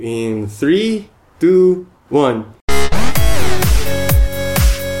In 3, 2, 1.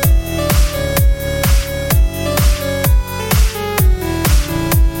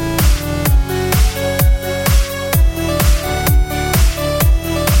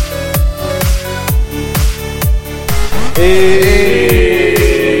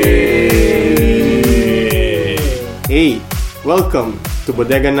 Hey, welcome to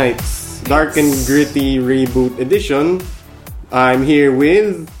Bodega Nights, dark and gritty reboot edition. I'm here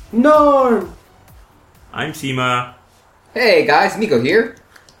with Norm. I'm Sima. Hey guys, Miko here.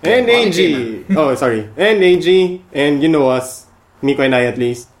 and AG. Oh, sorry, and AG, and you know us, Miko and I at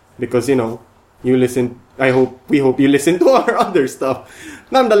least, because you listen. We hope you listen to our other stuff.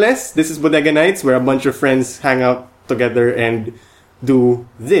 Nonetheless, this is Bodega Nights, where a bunch of friends hang out together and do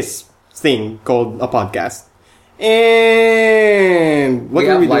this thing called a podcast. And what we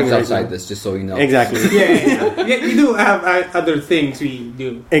are have we doing lives right outside now? this, just so you know. Exactly. Yeah, we do have other things we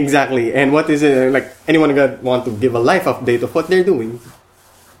do. Exactly. And what is it like? Anyone want to give a life update of what they're doing?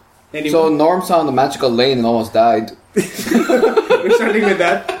 Anyway, So Norm found a magical lane and almost died. we're starting with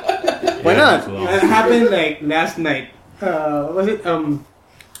that. Why not? It happened like last night. What was it?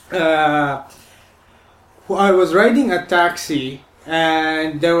 I was riding a taxi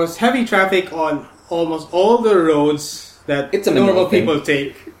and there was heavy traffic on almost all the roads that It's a normal normal thing. people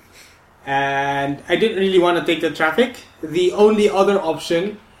take. And I didn't really want to take the traffic. The only other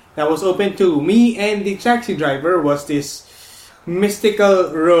option that was open to me and the taxi driver was this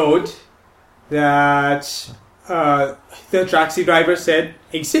mystical road that the taxi driver said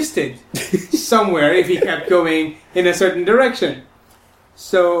existed somewhere if he kept going in a certain direction.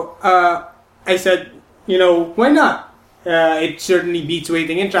 So I said, why not? It certainly beats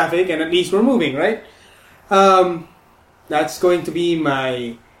waiting in traffic, and at least we're moving, right? That's going to be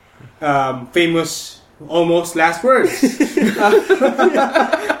my famous almost last words.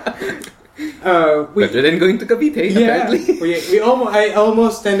 Better than going to Cavite, apparently. I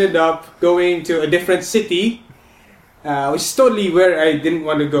almost ended up going to a different city, which is totally where I didn't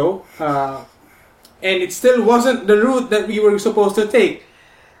want to go. And it still wasn't the route that we were supposed to take.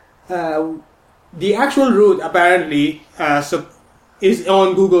 The actual route apparently is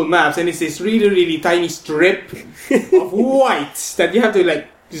on Google Maps, and it's this really, really tiny strip of white that you have to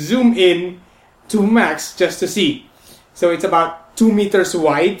zoom in to max just to see. So it's about 2 meters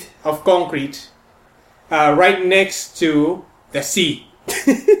wide of concrete, right next to the sea.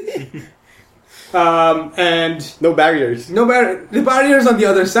 And No barriers. the barriers on the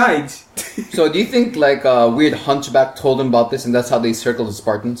other side. So do you think a weird hunchback told him about this and that's how they circled the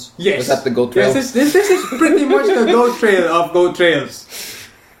Spartans? Yes. Was that the goat trail? Yes, this is pretty much the goat trail of goat trails.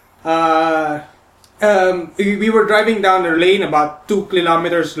 We were driving down a lane about 2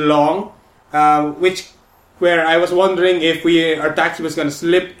 kilometers long, where I was wondering if our taxi was going to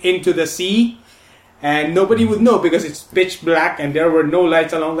slip into the sea, and nobody would know because it's pitch black and there were no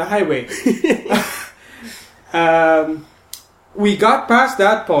lights along the highway. We got past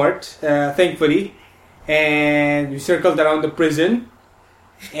that part, thankfully, and we circled around the prison.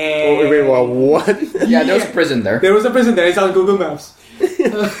 And Wait, what? Yeah, there was a prison there. there was a prison there. It's on Google Maps.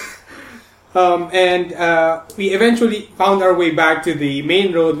 And we eventually found our way back to the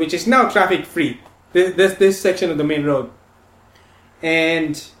main road, which is now traffic free. This section of the main road.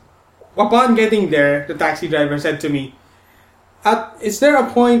 And upon getting there, the taxi driver said to me, "Is there a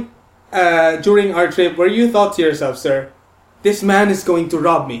point during our trip where you thought to yourself, sir, this man is going to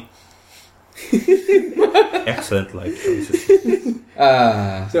rob me?" Excellent life choices.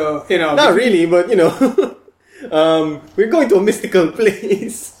 So, Not really, but we're going to a mystical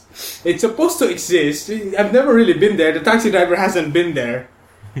place. it's supposed to exist. I've never really been there. The taxi driver hasn't been there.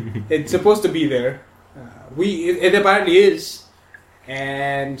 It's supposed to be there. It apparently is.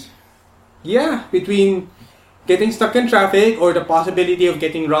 And yeah, between getting stuck in traffic or the possibility of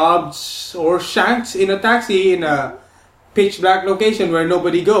getting robbed or shanked in a taxi in a pitch black location where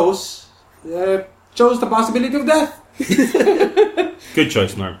nobody goes, chose the possibility of death. Good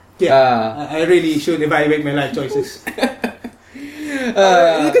choice, Norm. Yeah, I really should evaluate my life choices. You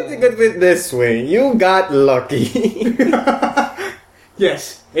can think of it this way. You got lucky.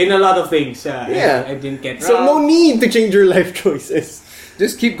 Yes, in a lot of things. Yeah. I didn't get robbed. So no need to change your life choices.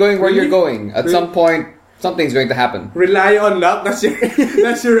 Just keep going where you're going. At some point, something's going to happen. Rely on luck. That's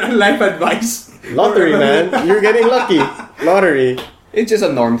your life advice. Lottery, man. You're getting lucky. Lottery. It's just a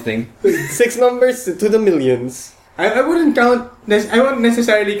Norm thing. 6 numbers to the millions. I wouldn't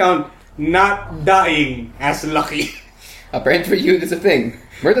necessarily count not dying as lucky. Apparently for you, that's a thing.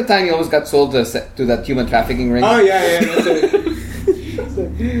 Remember the time you almost got sold to that human trafficking ring? Oh yeah, that's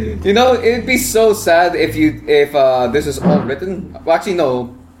it. It'd be so sad if this is all written. Well, actually,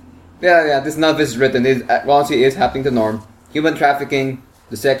 no. Yeah. This none of this is written. Honestly, is happening to Norm. Human trafficking,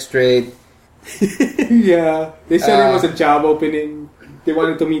 the sex trade. Yeah, they said it was a job opening. They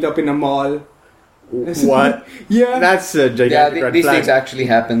wanted to meet up in a mall. What? Yeah. That's a gigantic red These flag. things actually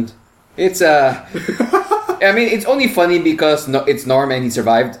happened. It's I mean, it's only funny because it's Norm and he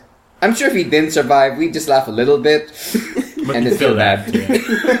survived. I'm sure if he didn't survive, we'd just laugh a little bit. But And it's still still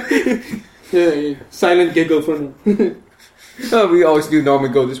bad. Yeah. Silent giggle from We always knew Norm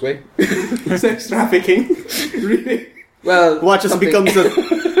would go this way. sex trafficking. Really? Well, Watch as something-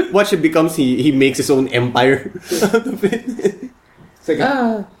 Watch it becomes he makes his own empire out of it. It's like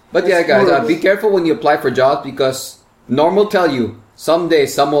But yeah, That's guys, horrible. be careful when you apply for jobs because Norm will tell you someday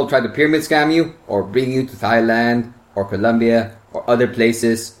someone will try to pyramid scam you or bring you to Thailand or Colombia or other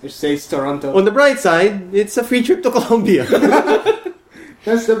places. it says Toronto. On the bright side, it's a free trip to Colombia.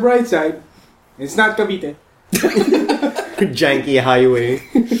 That's the bright side. It's not Cavite. Janky highway.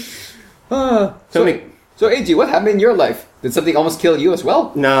 So AG, what happened in your life? Did something almost kill you as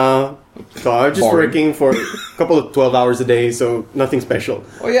well? No, so I'm just Boring. working for a couple of 12 hours a day, so nothing special.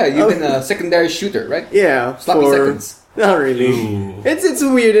 Oh yeah, you've been a secondary shooter, right? Yeah, Sloppy seconds. Not really. Ooh. It's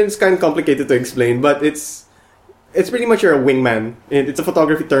weird and it's kind of complicated to explain, but it's pretty much you're a wingman. It's a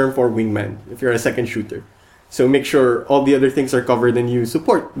photography term for wingman if you're a second shooter. So make sure all the other things are covered and you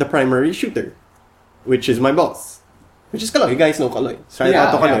support the primary shooter, which is my boss, which is Kaloy. You guys know Kaloy. Shout out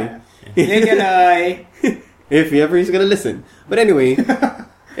to Kaloy. Nikolai. If ever he's gonna listen. But anyway,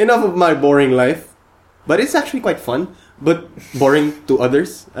 enough of my boring life. But it's actually quite fun, but boring to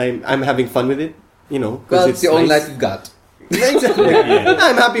others. I'm having fun with it, you know. Well, it's the only nice. life you've got. Exactly. Yeah.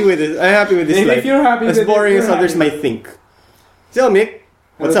 I'm happy with it. I'm happy with this If life. you're happy as with it, boring you're as others happy might with think. So, Mick,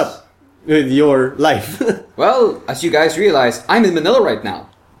 what's Yes. up with your life? Well, as you guys realize, I'm in Manila right now.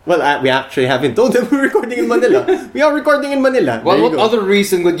 Well, we actually haven't told them we're recording in Manila. We are recording in Manila. Well, There you what go. other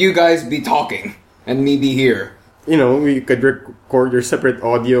reason would you guys be talking and me be here? You know, we could record your separate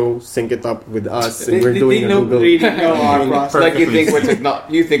audio, sync it up with us, and we're doing a no Google. really know our process. Like you think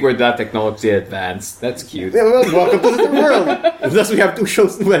Perfectly. you think we're that technology advanced. That's cute. Yeah, well, welcome to the third world. Thus, we have two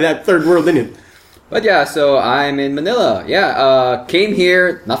shows with that third world in it. But yeah, so I'm in Manila. Yeah, came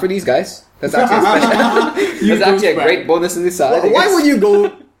here not for these guys. That's actually a special. That's actually a great bonus in this side. Why would you go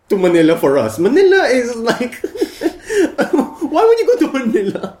to Manila for us? Manila is like... Why would you go to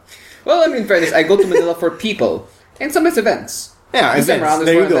Manila? Well, I mean, in fairness, I go to Manila for people and sometimes events. Yeah, This time around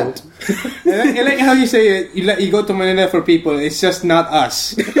events. is There for you an go. event. I like how you say it. You go to Manila for people. It's just not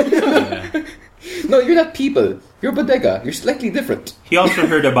us. Yeah. No, you're not people. You're Bodega. You're slightly different. He also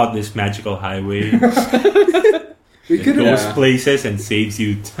heard about this magical highway. We It could goes have. places and saves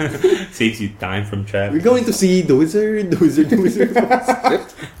you time from traffic. We're going to see Dozer.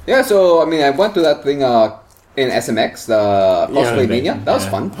 Yep. Yeah, so I mean, I went to that thing in SMX, the Cosplay Yeah, Mania. That was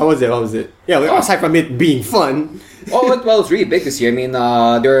yeah. fun. How was it? Yeah, well, aside from it being fun. Well, it's really big this year. I mean,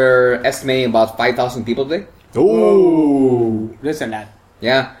 they're estimating about 5,000 people today. Oh. That's a lot.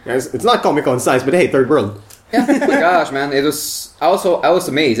 Yeah. Yes, it's not Comic-Con size, but hey, third world. Yeah. Oh my gosh, man! It was. I was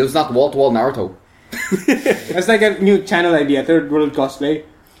amazed. It was not wall to wall Naruto. That's like a new channel idea. Third world cosplay.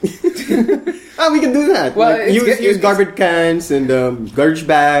 We can do that. Well, Like, use garbage cans and garbage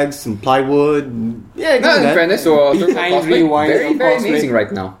bags, some plywood. Yeah, No, do in that. fairness, so third world Tiny cosplay, rewind very of very cosplay. amazing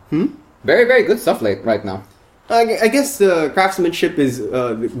right now. Very very good stuff right now. I guess the craftsmanship is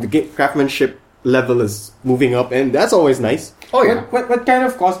craftsmanship level is moving up, and that's always nice. Oh yeah. What kind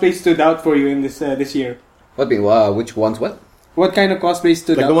of cosplay stood out for you in this year? Which ones? What? What kind of cosplay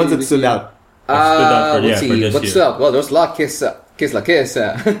stood Like out? the ones for you that this stood year? out. stood out for- Let's yeah, see. for this What year. stood out? Well, there's a lot of Kiss La Kiss.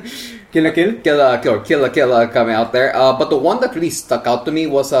 Kill la Kill. Kill coming out there. But the one that really stuck out to me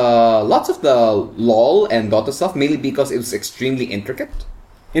was lots of the LOL and Dota stuff, mainly because it was extremely intricate.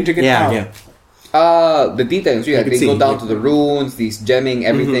 Intricate. how? The details, yeah, I could they go see, down yeah. to the runes, these gemming,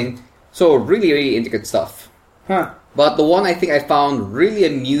 everything. So really, really intricate stuff. Huh. But the one I think I found really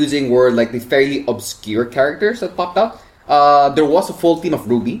amusing were like the fairly obscure characters that popped out. There was a full team of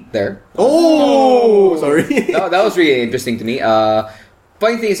Ruby there. Oh, sorry. That was really interesting to me.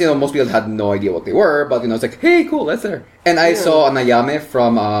 Funny thing is, most people had no idea what they were, but it's like, hey, cool, that's there. And I saw a Nayame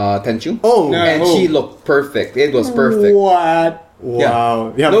from Tenchu. Oh, No. And she looked perfect. It was perfect. What?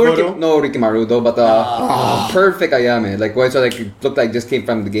 wow. You have No, a photo? no Rikimaru though, but perfect Ayame. Like, so like it looked like it just came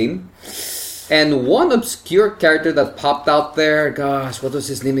from the game. And one obscure character that popped out there, gosh, what was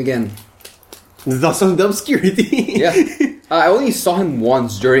his name again? Thus of the obscurity. Yeah, I only saw him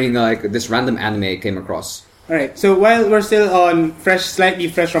once during like this random anime I came across. Alright, so while we're still on slightly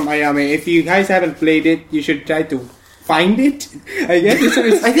fresh from Ayame, if you guys haven't played it, you should try to find it. I guess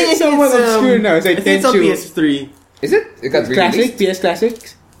it's I think somewhat obscure now. It's like I think it's on Tenchu. PS3. Is it? It got Classic, released? PS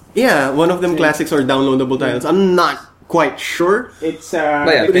Classic. Yeah, one of them classics or downloadable titles. I'm not quite sure. It's But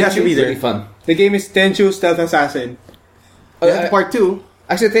yeah, It has to be Tenchu's there. really fun. the game is Tenchu Stealth Assassin. Part 2.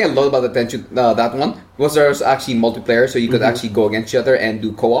 Actually, the thing I love about the Tenchu, that one, was there's actually multiplayer, so you could actually go against each other and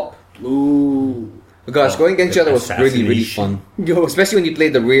do co-op. Ooh. Because going against each other was really, really fun. Go. Especially when you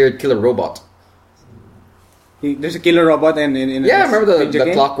played the weird killer robot. There's a killer robot and in Yeah, I remember ninja the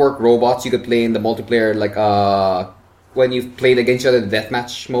game? clockwork robots you could play in the multiplayer, like when you played against each other, the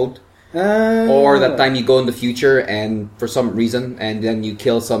deathmatch mode. Or that time you go in the future and for some reason, and then you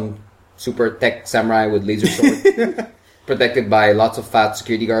kill some super tech samurai with laser sword, protected by lots of fat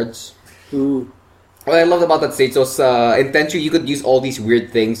security guards. Ooh. What I loved about that stage was in Tenchu you could use all these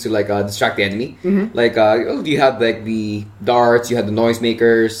weird things to like distract the enemy. Like you had like the darts, you had the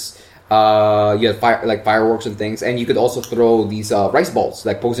noisemakers, you had fireworks and things, and you could also throw these rice balls,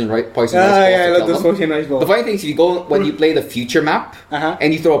 like poison rice balls. Yeah, I to love kill those them. potion rice balls. The funny thing is, if you go when you play the future map Uh-huh.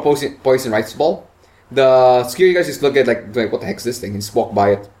 and you throw a poison rice ball, the security guys just look at like what the heck's this thing, and just walk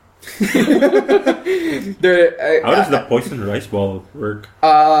by it. How does the poison rice ball work?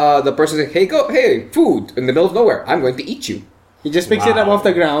 The person says, hey, food in the middle of nowhere. I'm going to eat you. He just picks it up Wow. off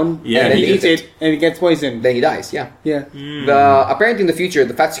the ground, Yeah, and he he eats eats it, and he gets poisoned. Then he dies. Yeah. Yeah. Apparently in the future,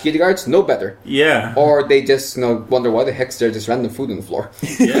 the fat security guards know better, Yeah. or they just wonder why the heck's there just random food on the floor.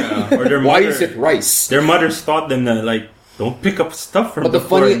 Yeah. Or their Why mother, is it rice? Their mothers taught them that like don't pick up stuff from But the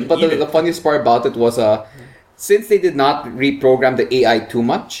floor and eat the it. funniest part about it was since they did not reprogram the AI too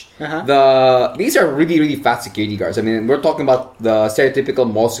much, these are really, really fat security guards. I mean, we're talking about the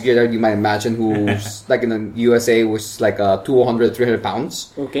stereotypical mall security guard you might imagine, who's like in the USA was like 200, 300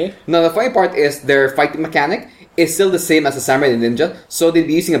 pounds. Okay. Now the funny part is their fighting mechanic is still the same as a samurai and ninja, so they'd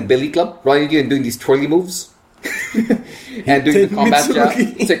be using a billy club, running you and doing these twirly moves, and doing the combat jab.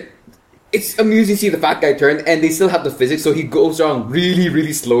 It's amusing to see the fat guy turn, and they still have the physics, so he goes around really,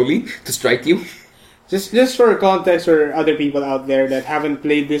 really slowly to strike you. Just for context for other people out there that haven't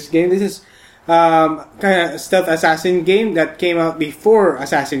played this game, this is kind of a stealth assassin game that came out before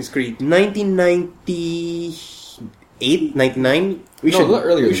Assassin's Creed. 1998, 99? No, a little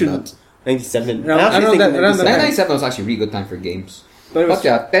earlier We than should. that. 97. Around- I actually around think that- around that 997 was actually a really good time for games. But it was, But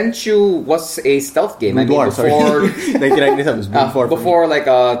yeah, Tenchu was a stealth game. I mean, War, sorry. before 1997 was before. before like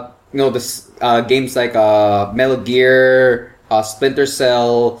this games like Metal Gear, Splinter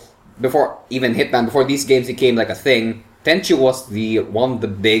Cell, before even Hitman, before these games became like a thing, Tenchu was one of the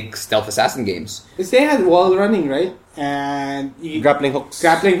big stealth assassin games. they had wall running, right? And Grappling hooks.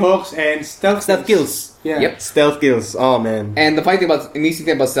 and stealth kills. Yeah. Yep. Stealth kills. Oh, man. And the funny thing amazing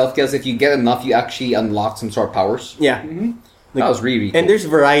thing about stealth kills, if you get enough, you actually unlock some sort of powers. Yeah. That was really, really cool. And there's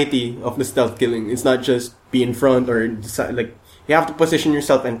variety of the stealth killing. It's not just be in front or decide, like you have to position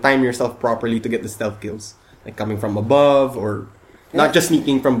yourself and time yourself properly to get the stealth kills, like coming from above or not just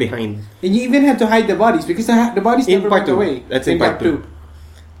sneaking from behind. And you even had to hide the bodies because the bodies In never part went two. away. That's in part two.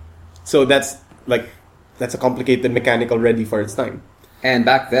 So that's a complicated mechanic already for its time. And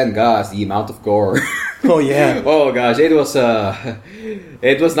back then, gosh, the amount of gore. Oh yeah, Oh gosh, it was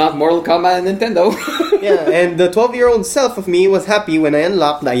not Mortal Kombat and Nintendo. yeah. And the 12-year-old self of me was happy when I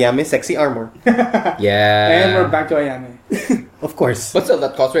unlocked the Ayame sexy armor. Yeah. And we're back to Ayame. Of course. But still,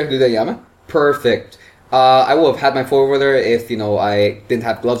 that cost right to the Yama? Perfect. I would have had my phone over there if, I didn't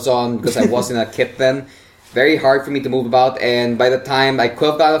have gloves on because I was in a kit then. Very hard for me to move about, and by the time I could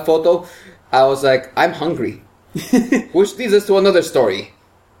have got a photo, I was like, I'm hungry. Which leads us to another story.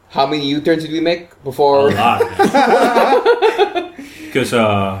 How many U-turns did we make before? A lot. Because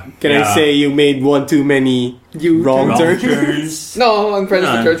Can I say you made one too many wrong wrong turns? turns? No, in fairness,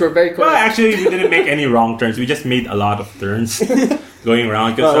 the None. turns were very correct. Well, actually, we didn't make any wrong turns. We just made a lot of turns going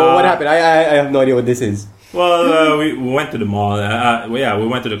around. Cause, What happened? I have no idea what this is. Well, we went to the mall. We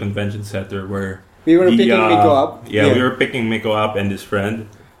went to the convention center where We were picking Miko up. Yeah, Yeah. we were picking Miko up and his friend.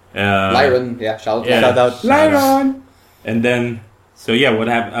 Lyron, yeah, shout out. Yeah. Shout out. Lyron! And then, so yeah, what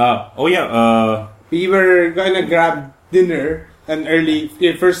happened? We were gonna grab dinner, an early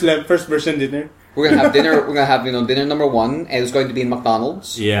first version dinner. We're gonna have dinner. We're gonna have dinner number 1, and it's going to be in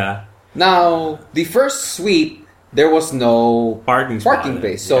McDonald's. Yeah, Now, the first sweep, there was no parking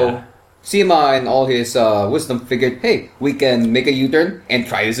place. So, yeah. Sima and all his wisdom figured, hey, we can make a U-turn and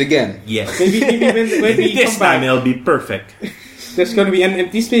try this again. Yes. Maybe when we This come back, time it'll be perfect. there's gonna be an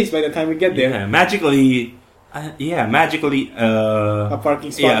empty space by the time we get there. Yeah, magically, a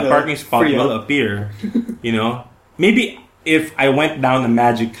parking spot. yeah, a parking spot free will up. appear. Maybe if I went down a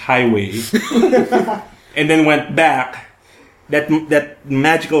magic highway and then went back, that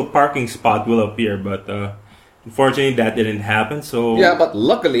magical parking spot will appear. But unfortunately, that didn't happen. So Yeah, but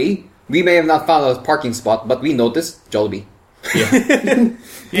luckily, we may have not found a parking spot, but we noticed Jollibee.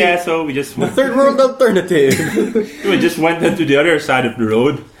 Yeah, so we just went, Third world alternative. we just went to the other side of the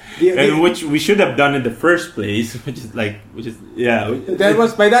road, Yeah, and which we should have done in the first place, which is that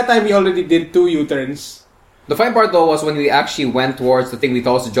was by that time we already did 2 U-turns. The funny part though was when we actually went towards the thing we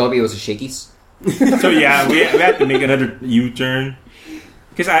thought was a Jollibee, it was a Shakey's. So yeah, we had to make another U-turn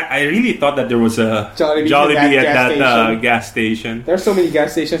because I really thought that there was a Jollibee at at that that gas station. There's so many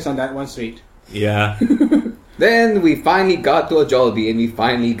gas stations on that one street. Yeah, Then we finally got to a Jollibee and we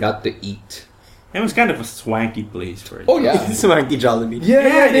finally got to eat. it was kind of a swanky place for it. Oh yeah. Swanky Jollibee.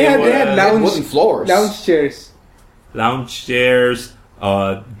 Yeah, they had Wooden lounge floors. chairs. Lounge chairs,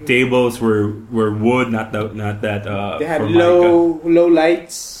 tables were wood, not that. They had Formica. low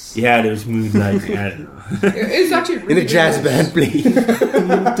lights. Yeah, there's moonlight. I don't know. It's actually In really a jazz nice. band playing.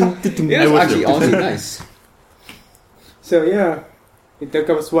 It I was was actually there. honestly nice. So yeah, it took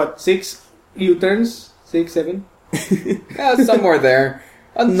us what 6 U-turns, 6, 7. Yeah, somewhere there.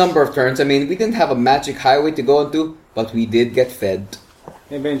 A number of turns. I mean, we didn't have a magic highway to go into, but we did get fed.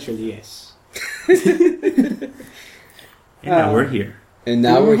 Eventually, yes. And now we're here. And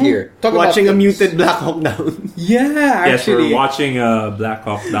now we're here. Talk Watching a about muted Black Hawk Down. Yeah, Yes, we're actually. watching Black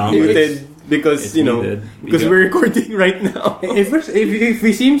Hawk Down. but Muted because, it's you know, muted. because we're recording right now. If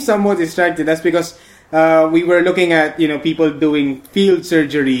we seem somewhat distracted, that's because we were looking at people doing field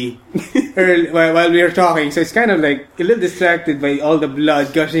surgery while we were talking. So it's kind of like a little distracted by all the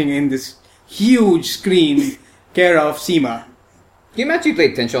blood gushing in this huge screen, care of Sima. Can you actually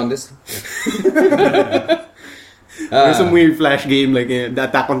pay attention on this? There's some weird flash game like the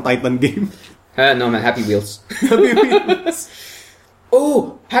Attack on Titan game. No man, Happy Wheels.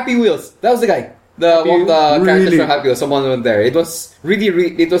 Oh, Happy Wheels. That was the guy. One of the characters Really? from Happy Wheels. Someone went there. It was really,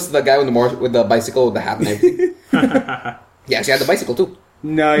 it was the guy with the bicycle with the hat and everything. Yeah, she had the bicycle too.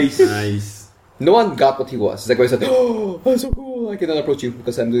 Nice. Nice. No one got what he was. The guy said, "Oh, that's so cool. I cannot approach you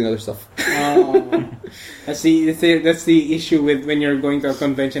because I'm doing other stuff." That's the issue with when you're going to a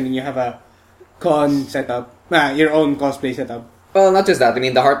convention and you have a con setup, your own cosplay setup. Well, not just that. I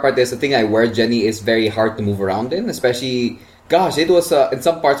mean, the hard part is the thing I wear, Jenny, is very hard to move around in. Especially, gosh, it was in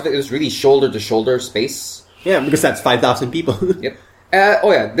some parts of it was really shoulder to shoulder space. Yeah, because that's 5,000 people. Yep.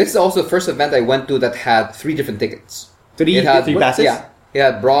 Oh yeah, this is also the first event I went to that had 3 different tickets. Three passes? Yeah.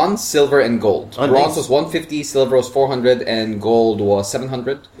 Yeah, bronze, silver, and gold. Oh, Bronze nice. was 150, silver was 400, and gold was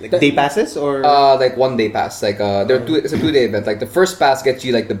 700. Like day passes or? Like 1 day pass. Like it's a 2-day event. Like the first pass gets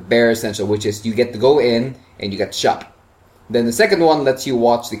you like the bare essential, which is you get to go in and you get to shop. Then the second one lets you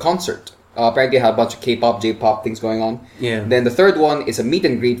watch the concert. Apparently, they have a bunch of K-pop, J-pop things going on. Yeah. Then the third one is a meet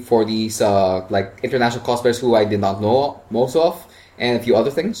and greet for these like international cosplayers who I did not know most of, and a few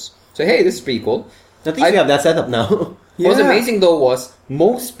other things. So hey, this is pretty cool. At least we have that setup now. What was amazing though was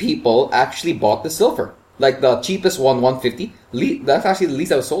most people actually bought the silver. Like the cheapest one, 150. That's actually the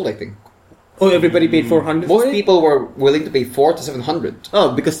least I was sold, I think. Oh, everybody paid 400. Most for it? people were willing to pay 400 to 700.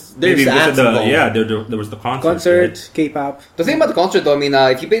 Oh, because there's Maybe because ads of involved. there was the concert. Concert, K-pop. The thing about the concert though, I mean,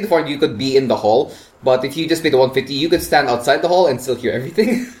 if you paid the 400, you could be in the hall. But if you just paid the 150, you could stand outside the hall and still hear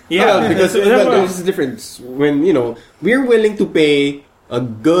everything. Yeah, Well, because there's a difference when we're willing to pay a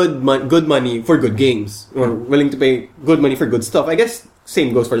good money for good games. We're willing to pay good money for good stuff. I guess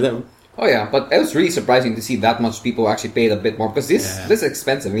same goes for them. Oh yeah, but it was really surprising to see that much people actually paid a bit more because this is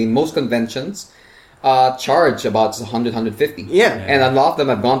expensive. I mean, most conventions charge about 100, 150. Yeah. And a lot of them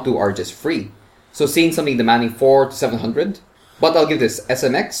I've gone to are just free. So seeing something demanding 400 to 700, but I'll give this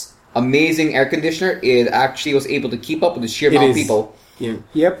SMX amazing air conditioner. It actually was able to keep up with the sheer amount of people. Yeah.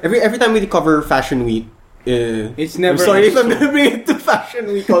 Yep. Every time we cover Fashion Week, It's never. I'm sorry if I'm gonna bring it to Fashion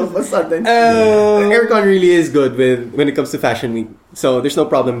Week all of a sudden. Aircon really is good when it comes to Fashion Week, so there's no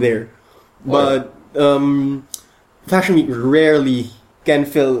problem there. But Fashion Week rarely can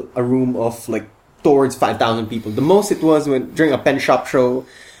fill a room of like towards 5,000 people. The most it was during a pen shop show,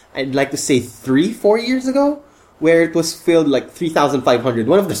 I'd like to say 3-4 years ago, where it was filled like 3,500.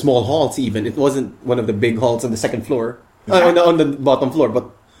 One of the small halls even. It wasn't one of the big halls on the second floor, on the bottom floor, but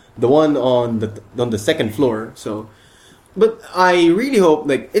the one on the second floor. So, but I really hope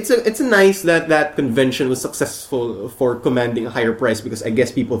like it's a nice that convention was successful for commanding a higher price because I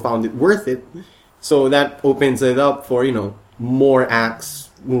guess people found it worth it. So that opens it up for more acts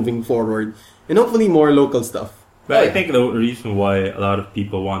moving forward and hopefully more local stuff. But I think the reason why a lot of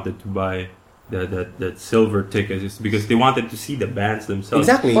people wanted to buy that silver tickets is because they wanted to see the bands themselves.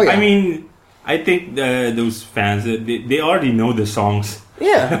 Exactly. Oh, yeah. I mean, I think those fans they already know the songs.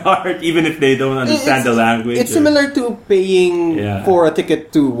 Yeah. Even if they don't understand the language. It's similar to paying Yeah. for a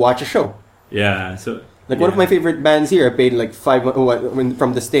ticket to watch a show. Yeah. So Like one of my favorite bands here, I paid like when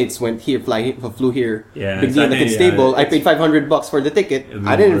from the States flew here. Yeah, Big D and the Kid Stable. I paid $500 for the ticket.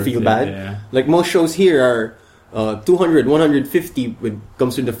 I didn't feel bad. Yeah. Like most shows here are 200, 150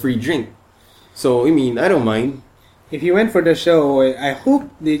 comes with a free drink. So I mean, I don't mind. If you went for the show, I hope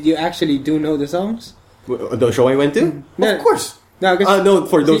that you actually do know the songs. The show I went to, Yeah. of course. No,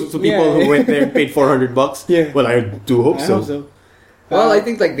 For those two people who went there and paid $400. Yeah. Well, I do hope I so. hope so. Well, I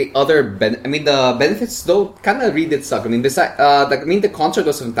think like the other the benefits though kind of really did suck. I mean, the concert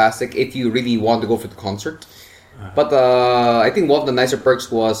was fantastic if you really want to go for the concert. But I think one of the nicer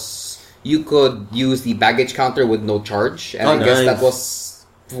perks was you could use the baggage counter with no charge, and I guess that was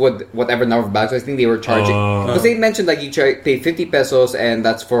with whatever number of bags. I think they were charging because they mentioned like you pay 50 pesos and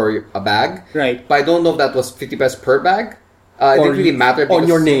that's for a bag. Right. But I don't know if that was 50 pesos per bag. It didn't really matter on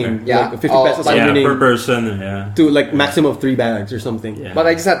your name. Yeah, like 50 pesos on your name per person. Yeah. to like maximum of 3 bags or something. Yeah. But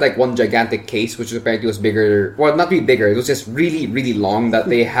I just had like one gigantic case, which apparently was bigger. Well, not really bigger. It was just really, really long that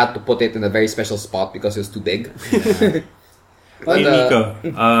they had to put it in a very special spot because it was too big. Hey Nico,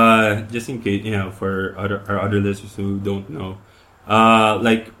 just in case for our other listeners who don't know,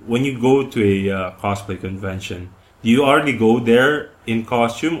 like when you go to a cosplay convention, do you already go there in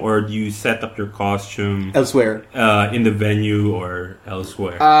costume, or do you set up your costume Elsewhere. in the venue or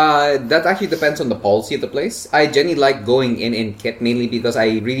elsewhere? That actually depends on the policy of the place. I generally like going in kit mainly because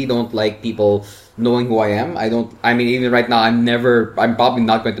I really don't like people knowing who I am. I mean, even right now, I'm probably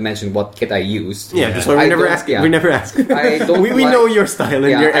not going to mention what kit I used. Yeah, that's why we never ask. Yeah. We never ask. I don't we know your style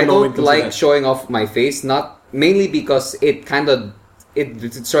and your I MO. don't like showing off my face, not mainly because it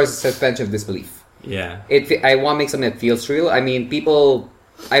destroys the suspension of disbelief. Yeah. I want to make something that feels real. I mean,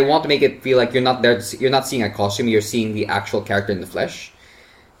 I want to make it feel like you're not there. You're not seeing a costume. You're seeing the actual character in the flesh.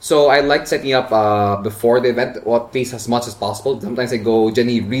 So I like setting up before the event, or at least as much as possible. Sometimes I go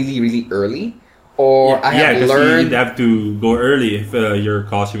generally really, really early, or I have learned. You have to go early if your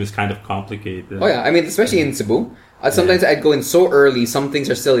costume is kind of complicated. Oh yeah, I mean, especially in Cebu, sometimes I'd go in so early. Some things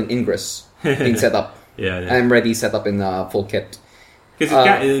are still in ingress being set up. Yeah. And I'm ready set up in full kit.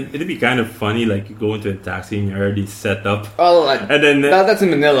 Because it'd be kind of funny, like you go into a taxi and you're already set up. Oh, and then that's in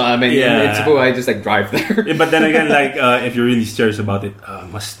Manila. I mean, in Cebu, I just like drive there. Yeah, but then again, like if you're really serious about it,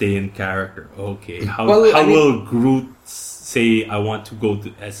 must stay in character. Okay, how will Groot say, "I want to go to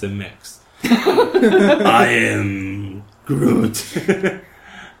SMX"? I am Groot.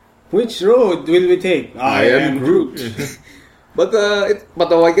 Which road will we take? I am Groot. But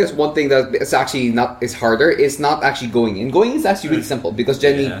I guess one thing that is actually is harder is not actually going in. Going is actually really simple because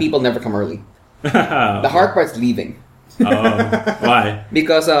generally people never come early. The hard part's leaving. Why?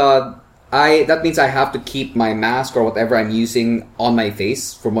 Because that means I have to keep my mask or whatever I'm using on my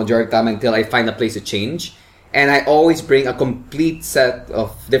face for majority of the time until I find a place to change. And I always bring a complete set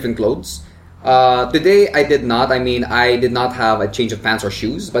of different clothes. Today I did not. I mean, I did not have a change of pants or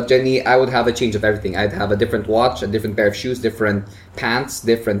shoes, but generally I would have a change of everything. I'd have a different watch, a different pair of shoes, different pants,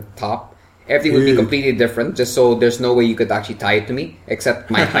 different top. Everything would be completely different, just so there's no way you could actually tie it to me, except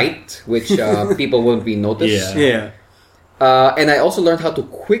my height, which people won't be noticed. Yeah. And I also learned how to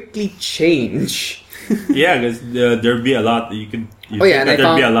quickly change. Yeah, because there'd be a lot that you could. There'd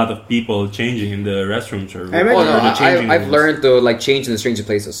be a lot of people changing in the restrooms or. I've learned to like change in the stranger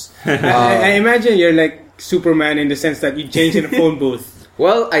places. I imagine you're like Superman in the sense that you change in a phone booth.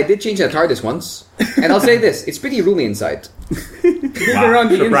 Well, I did change the TARDIS once, and I'll say this: it's pretty roomy inside. Around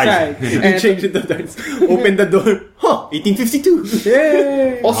the inside. And change it. Open the door. 1852.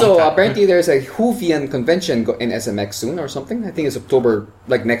 Yay! Also, apparently there's a Hoovian convention in SMX soon or something. I think it's October,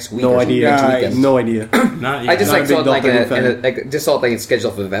 like next week. No idea. Next weekend. No idea. I just saw it like a schedule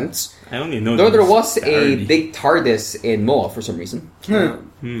of events. I only know. Though there was a big TARDIS in MOA for some reason.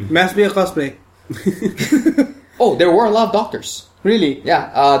 Must be a cosplay. Oh, there were a lot of doctors. Really?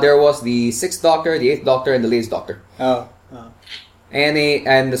 Yeah, there was the 6th Doctor, the 8th Doctor, and the latest Doctor. Oh.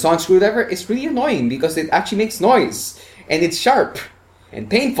 And the sonic screwdriver is really annoying because it actually makes noise and it's sharp and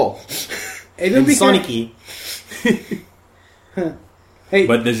painful. And sonicky. Hey.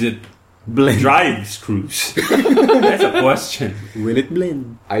 But does it blend? Drive screws? That's a question. Will it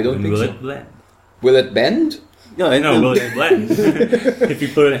blend? I don't think will so. Will it blend? Will it bend? No, will it blend? If you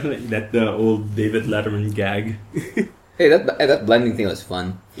put it like that, the old David Letterman gag. Hey, that blending thing was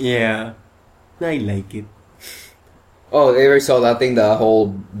fun. Yeah, I like it. Oh, they ever saw that thing, the whole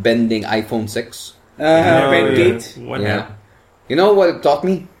bending iPhone 6? Bendgate. What happened? You know what it taught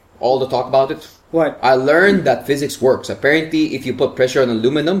me? All the talk about it? What? I learned that physics works. Apparently, if you put pressure on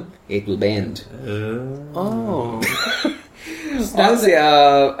aluminum, it will bend. Honestly,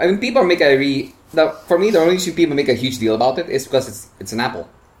 I mean, people make for me, the only reason people make a huge deal about it is because it's an apple.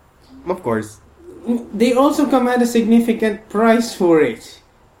 Of course. they also command a significant price for it.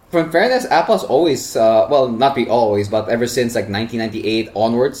 From fairness, Apple's always, well, not be always, but ever since like 1998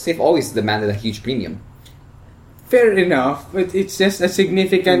 onwards, they've always demanded a huge premium. Fair enough, but it's just a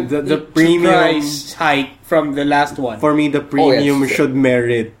significant The premium price hike from the last one. For me, the premium yes. should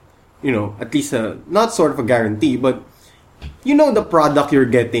merit, at least not sort of a guarantee, but the product you're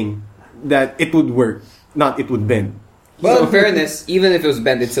getting, that it would work, not it would bend. Well, in fairness, even if it was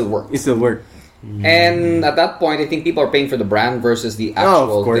bent, it still worked. It still work. And at that point, I think people are paying for the brand versus the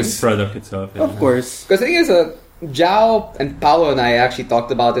actual of course. Product itself. Yeah. Of course. Because the thing is, Zhao and Paolo and I actually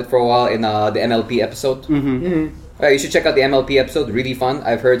talked about it for a while in the MLP episode. You should check out the MLP episode. Really fun.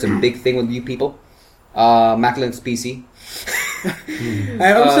 I've heard it's a big thing with you people. Mac Linux PC.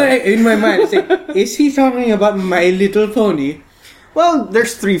 I also, in my mind, say, is he talking about My Little Pony? Well,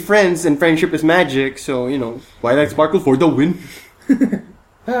 there's 3 friends and friendship is magic, so, Twilight Sparkle for the win.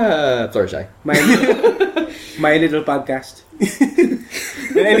 Sorry, Shy. My Little Podcast.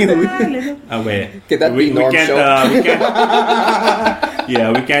 Anyway. Oh wait. Could that be Norm's can't, show? we can't.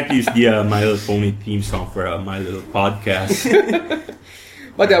 Yeah, we can't use the My Little Pony theme song for My Little Podcast.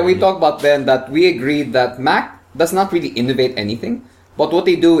 But yeah, we talked about then that we agreed that Mac does not really innovate anything. But what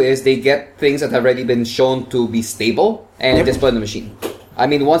they do is they get things that have already been shown to be stable and just put in the machine. I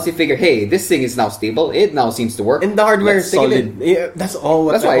mean, once they figure, hey, this thing is now stable, it now seems to work. And the hardware let's is stick it solid. in. Yeah, that's all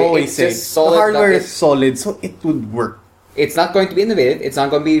what That's I why always it's say. just solid The hardware that is solid, so it would work. It's not going to be innovative. It's not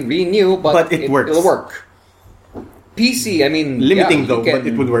going to be really new, but it works. It'll work. PC, I mean, Limiting yeah, though, you but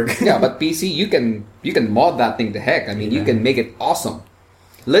it would work. Yeah, but PC, you can mod that thing to heck. I mean, you can make it awesome.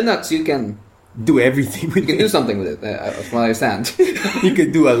 Linux, you can Do everything with do it. something with it. That's what I understand. You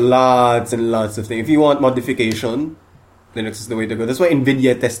could do lots and lots of things. If you want modification, Linux is the way to go. That's why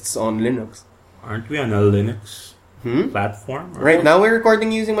NVIDIA tests on Linux. Aren't we on a Linux platform? Or- Right now, we're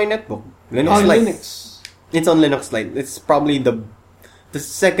recording using my netbook. Linux On Lite. Linux. It's on Linux Lite. It's probably the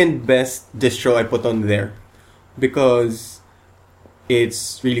second best distro I put on there because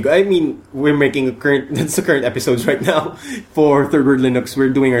it's really good. I mean, we're making that's the current episodes right now for Third World Linux.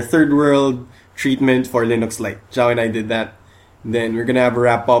 We're doing our third world treatment for Linux Lite. Zhao and I did that. Then we're gonna have a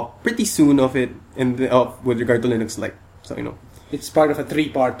wrap up pretty soon of it and with regard to Linux Lite. So It's part of a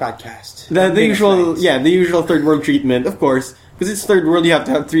 3-part podcast. the Linux usual Lights. the usual third world treatment, of course, because it's third world. You have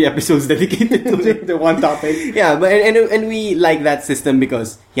to have 3 episodes dedicated to it. The one topic. Yeah, but and we like that system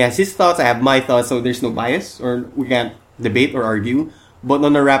because he has his thoughts, I have my thoughts, so there's no bias or we can't debate or argue. But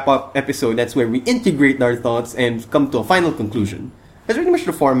on a wrap-up episode, that's where we integrate our thoughts and come to a final conclusion. That's pretty much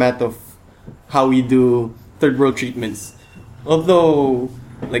the format of how we do third world treatments. Although,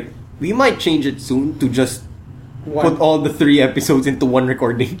 we might change it soon to just put all the 3 episodes into one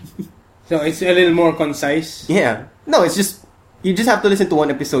recording. So it's a little more concise. Yeah. No, it's just, you just have to listen to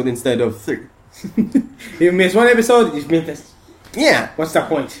one episode instead of 3. You miss one episode, you miss this. Yeah. What's the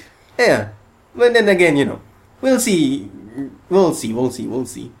point? Yeah. But then again, we'll see. We'll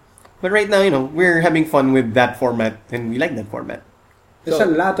see. But right now, we're having fun with that format and we like that format. There's a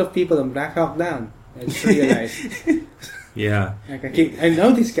lot of people on Black Hawk Down. I just realized. Yeah. I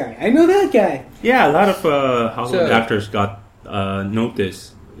know this guy. I know that guy. Yeah, a lot of Hollywood So- actors got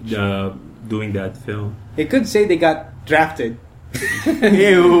noticed doing that film. They could say they got drafted.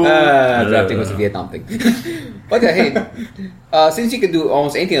 Ew. Drafting was a Vietnam thing. But yeah, hey, since you can do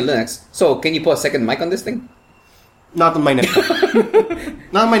almost anything on Linux, so can you put a second mic on this thing? Not on my netbook.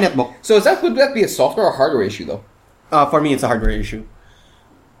 Not on my netbook. So would that be a software or hardware issue though? For me, it's a hardware issue.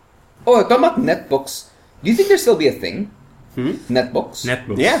 Oh, talking about netbooks, do you think there'll still be a thing? Netbooks?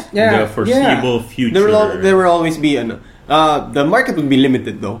 Netbooks. Yeah. The foreseeable future. There will always be the market would be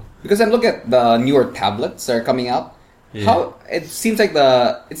limited though. Because I'm looking at the newer tablets that are coming out. Yeah. How it seems like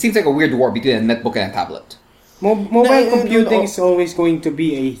a weird war between a netbook and a tablet. Mobile No, computing is always going to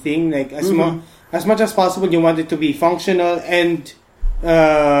be a thing. Like as much as possible, you want it to be functional and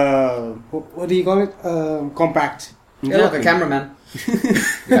what do you call it? Compact. Yeah, look, a cameraman.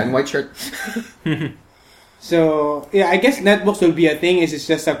 Guy in white shirt. So yeah, I guess netbooks will be a thing. It's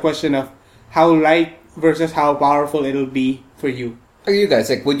just a question of how light versus how powerful it'll be for you. Okay, you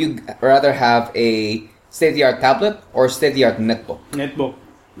guys, would you rather have a state-of-the-art tablet or state-of-the-art netbook? Netbook.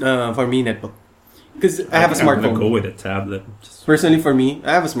 For me, netbook. Because I have a I'm gonna smartphone. go with a tablet. Personally, for me,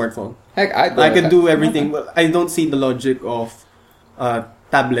 I have a smartphone. Heck, I can do everything. Well, I don't see the logic of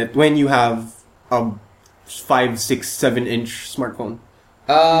tablet when you have a 5, 6, 7-inch smartphone.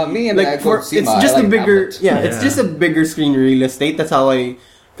 Me and I go see it's just a bigger, tablet. it's just a bigger screen real estate. That's how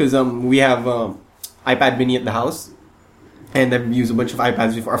because we have iPad mini at the house, and I've used a bunch of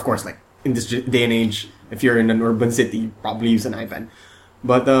iPads before. Of course, in this day and age, if you're in an urban city, you probably use an iPad.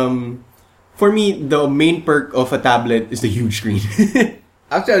 But for me, the main perk of a tablet is the huge screen.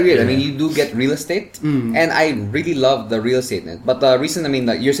 Actually, I agree. I mean, you do get real estate, and I really love the real estate in it. But the reason, I mean,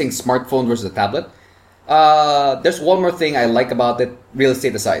 you're saying smartphone versus a tablet. There's one more thing I like about it, real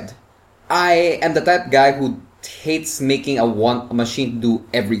estate aside. I am the type of guy who hates making a machine do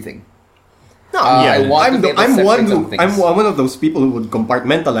everything. No, I want to be able to separate some things. I'm one of those people who would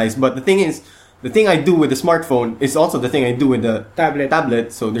compartmentalize. But the thing is, the thing I do with the smartphone is also the thing I do with the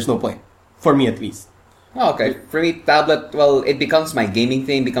tablet. So there's no point, for me at least. Oh, okay. For me, tablet, well, it becomes my gaming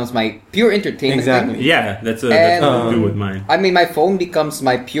thing, becomes my pure entertainment Exactly. thing. Yeah, that's what I do with mine. I mean, my phone becomes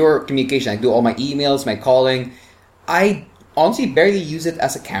my pure communication. I do all my emails, my calling. I honestly barely use it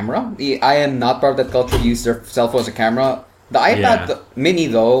as a camera. I am not part of that culture to use their cell phone as a camera. The iPad mini,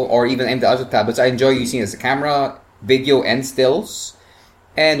 though, or even any of the other tablets, I enjoy using it as a camera, video, and stills.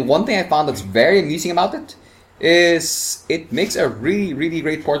 And one thing I found that's very amusing about it is it makes a really, really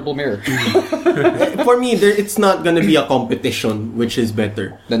great portable mirror. For me, it's not gonna be a competition which is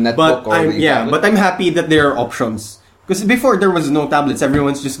better. The netbook but or the tablet? but I'm happy that there are options. Because before there was no tablets,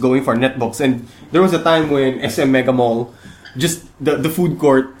 everyone's just going for netbooks, and there was a time when SM Mega Mall, just the food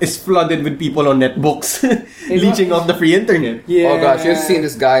court is flooded with people on netbooks, leeching off the free internet. Yeah. Oh gosh, you've seen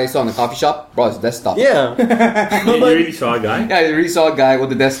this guy I saw in the coffee shop? Bro, it's desktop. Yeah. You really saw a guy? Yeah, I really saw a guy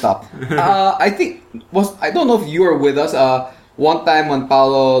with a desktop. I think I don't know if you were with us. One time when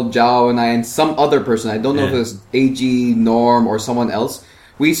Paolo, Jao, and I, and some other person, I don't know if it was AG, Norm, or someone else,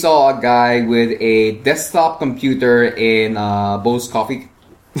 we saw a guy with a desktop computer in Bo's Coffee.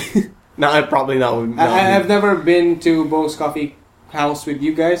 No, I probably not. I've never been to Bo's Coffee House with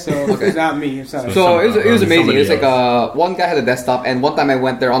you guys, so it's not me. Sorry. So it was amazing. somebody It was like one guy had a desktop, and one time I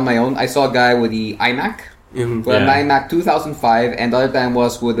went there on my own. I saw a guy with the iMac, with an iMac 2005, and the other time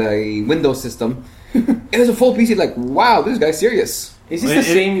was with a Windows system. It was a full PC. Like, wow, this guy's serious. Is this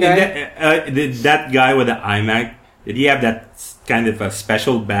the same guy? Did that guy with the iMac, did he have that kind of a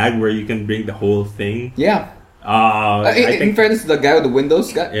special bag where you can bring the whole thing? Yeah. I In fairness to the guy with the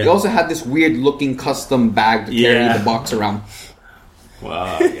Windows guy, Yeah. he also had this weird looking custom bag to carry Yeah. the box around.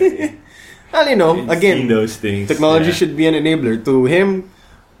 Wow. Well, you know, Seen again, those things. technology Yeah. should be an enabler. To him,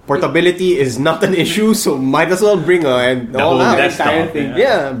 portability is not an issue, so might as well bring the all whole out. desktop. entire thing.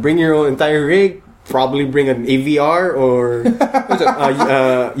 Yeah, bring your own entire rig. Probably bring an AVR or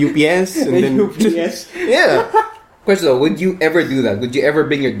UPS, and then UPS. yeah. Question though, would you ever do that? Would you ever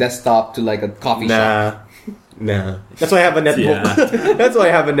bring your desktop to like a coffee shop? Nah. That's why I have a netbook. Yeah. That's why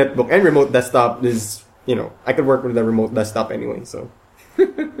I have a netbook. And remote desktop is, I could work with a remote desktop anyway, so.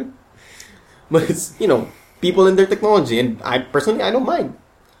 But it's, people in their technology, and I personally, I don't mind.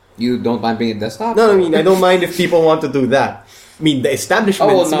 You don't mind bringing a desktop? No, I mean, I don't mind if people want to do that. I mean, the I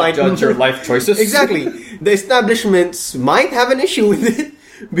establishments will not might judge your life choices. Exactly. The establishments might have an issue with it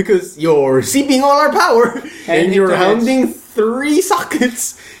because you're seeping all our power and you're internets. hounding 3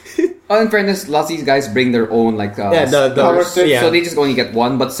 sockets. In fairness, lots of these guys bring their own like the power strips, yeah. so they just only get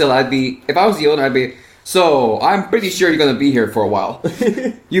one. But still, if I was the owner, I'd be. So I'm pretty sure you're gonna be here for a while.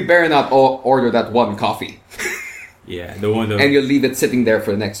 You better not order that one coffee, Yeah, the one and you'll leave it sitting there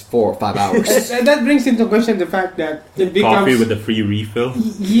for the next 4 or 5 hours. And that brings into question the fact that it becomes coffee with the free refill.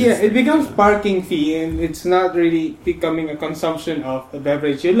 Yeah, it becomes parking fee, and it's not really becoming a consumption of a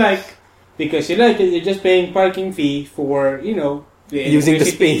beverage you like because you like it. You're just paying parking fee for the Using the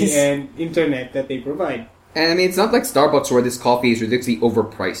electricity space and internet that they provide. And I mean, it's not like Starbucks where this coffee is ridiculously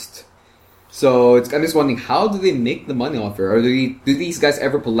overpriced. So I'm just wondering, how do they make the money off it? Or do these guys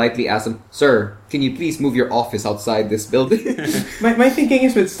ever politely ask them, "Sir, can you please move your office outside this building?" My thinking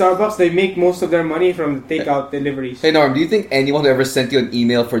is with Starbucks, they make most of their mony from takeout deliveries. Hey Norm, do you think anyone who ever sent you an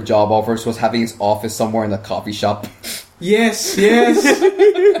email for job offers was having his office somewhere in a coffee shop? Yes. Yes,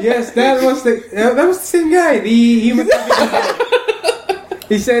 that was the same guy, the human capital guy.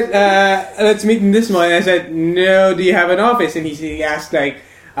 He said, let's meet in this one. I said, no, do you have an office? And he asked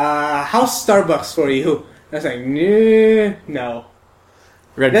how's Starbucks for you? I was like, no.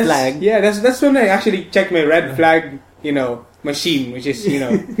 Red flag. Yeah, that's when I actually checked my red flag, machine, which is,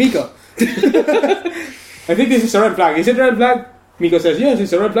 Miko. I think this is a red flag. Is it a red flag? Miko says, yes,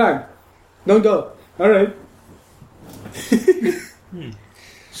 it's a red flag. Don't go. Alright.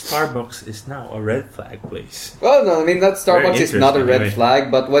 Starbucks is now a red flag place. Well, no, I mean that Starbucks Very is not a interesting, red anyway.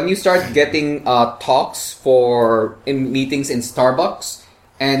 flag, but when you start getting talks in meetings in Starbucks,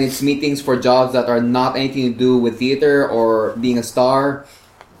 and it's meetings for jobs that are not anything to do with theater or being a star,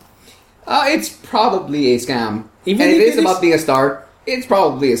 it's probably a scam. Even and if if it it is is- about being a star, it's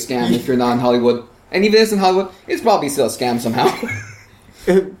probably a scam if you're not in Hollywood. And even if it's in Hollywood, it's probably still a scam somehow.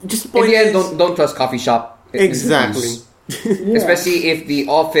 Just In point the end, is- don't trust coffee shop. Exactly. Especially if the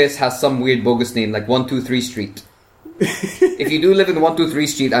office has some weird bogus name like 123 Street. If you do live in 123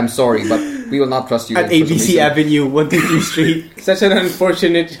 Street, I'm sorry, but we will not trust you. At ABC Avenue, 123 Street. Such an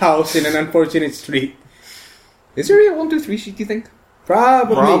unfortunate house in an unfortunate street. Is there a 123 Street, do you think?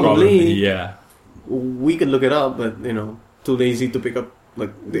 Probably. Yeah. We could look it up, but too lazy to pick up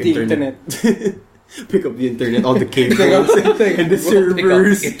like the internet. Pick up the internet, all the cables and the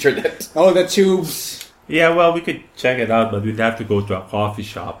servers, Internet. All the tubes. Yeah, well, we could check it out, but we'd have to go to a coffee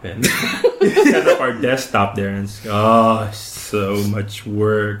shop and set up our desktop there. And so much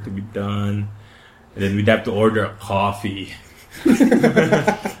work to be done. And then we'd have to order a coffee.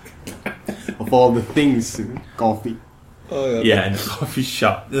 Of all the things, coffee. Oh, Yeah, in a coffee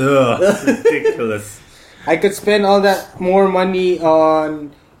shop. Ugh, it's ridiculous. I could spend all that more money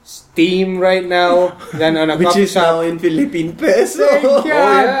on Steam right now than on a Which coffee is shop. now in Philippine peso. Thank Oh,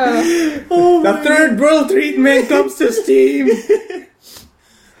 God. yeah. The third world treatment comes to Steam.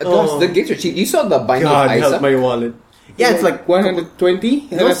 Plus, the games are cheap. You saw the Binding of God, help Isaac? my wallet. Yeah, it's like 120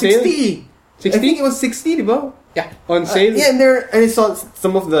 No, on a sale? 60. 60? I think it was 60, diba? Yeah. On sale? Yeah, and I saw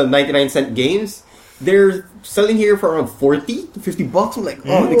some of the 99-cent games. They're selling here for around 40 to 50 bucks. I'm like,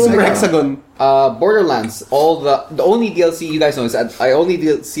 oh, it's super yeah. hexagon. Borderlands. The only DLC you guys know is that only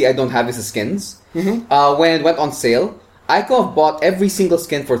DLC I don't have is the skins. When it went on sale, I could have bought every single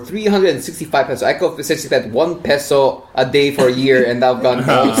skin for 365 pesos. I could have essentially spent 1 peso a day for a year, and I've gotten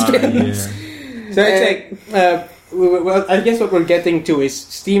all skins. Yeah. So it's like, well, I guess what we're getting to is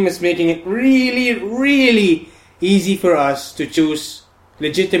Steam is making it really, really easy for us to choose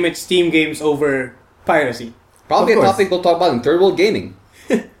legitimate Steam games over piracy. Probably Of a course. topic we'll talk about in third world gaming.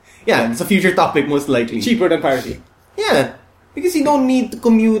 Yeah, it's a future topic, most likely. Cheaper than piracy. Yeah, because you don't need to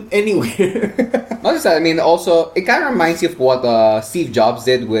commute anywhere. Not just that, I mean, also, it kind of reminds you of what Steve Jobs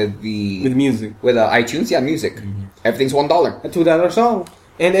did with With music. iTunes. Yeah, music. Everything's $1. A $2 song.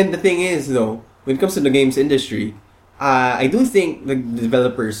 And the thing is, though, when it comes to the games industry, I do think the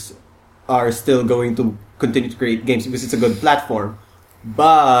developers are still going to continue to create games because it's a good platform.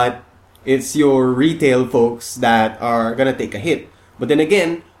 But it's your retail folks that are gonna take a hit. But then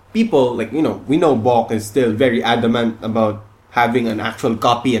again, people, like, we know Bok is still very adamant about having an actual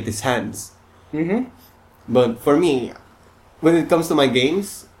copy at his hands. Mm-hmm. But for me, when it comes to my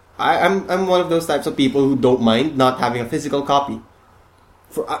games, I'm one of those types of people who don't mind not having a physical copy.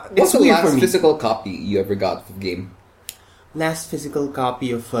 What's It's the weird last for me. physical copy you ever got of a game? Last physical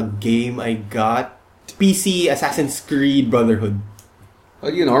copy of a game I got, PC Assassin's Creed Brotherhood. Oh,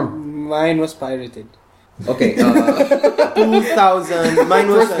 you Norm. Mine was pirated. Okay, 2000. Mine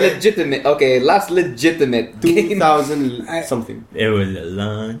was first legitimate. Okay, last legitimate game. 2000 I- something. It was a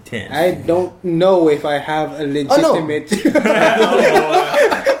long time. I don't know if I have a Oh, no. legitimate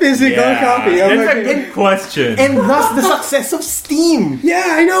physical copy. of That's a a game. good question. And thus the success of Steam. Yeah,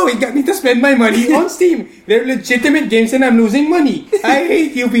 I know. It got me to spend my money on Steam. They're legitimate games and I'm losing money. I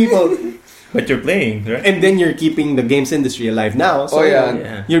hate you people. But you're playing, right? And then you're keeping the games industry alive now. So Oh, yeah.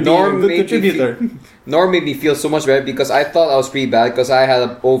 Yeah. you're being Norm a good made me contributor. Norm made me feel so much better because I thought I was pretty bad because I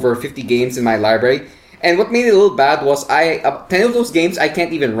had over 50 games in my library. And what made it a little bad was 10 of those games I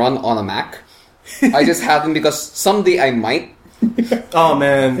can't even run on a Mac. I just have them because someday I might. Oh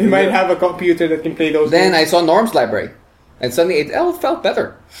man. You might have a computer that can play those Then I games. saw Norm's library. And suddenly it all felt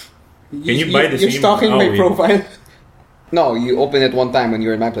better. Can you buy the You're same- stalking oh, my wait. profile. No, you opened it one time when you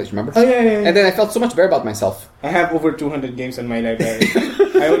were in my place, remember? Oh, yeah. And then I felt so much better about myself. I have over 200 games on my library.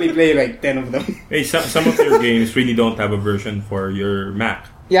 I only play like 10 of them. Hey, some of your games really don't have a version for your Mac.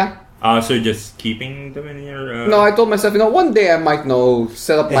 Yeah. So you're just keeping them in your... No, I told myself, one day I might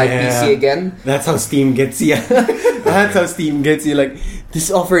set up my Yeah. PC again. That's how Steam gets you. That's how Steam gets you. Like, this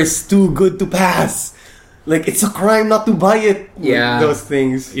offer is too good to pass. Like, it's a crime not to buy it. Yeah. Those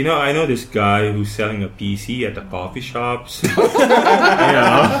things. You know, I know this guy who's selling a PC at the coffee shops. If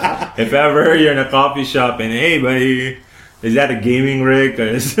ever you're in a coffee shop and, hey, buddy, is that a gaming rig?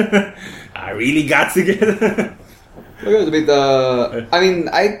 'Cause I really got to get it. I mean,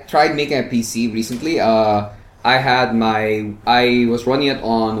 I tried making a PC recently. I was running it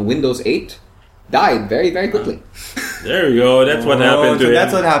on Windows 8. Died very, very quickly. There you go. That's what happened to so him.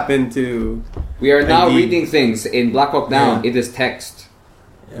 that's what happened to... We are now Indeed. reading things in Black Hawk Down. Yeah. It is text.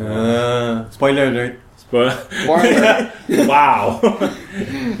 Spoiler alert. Wow.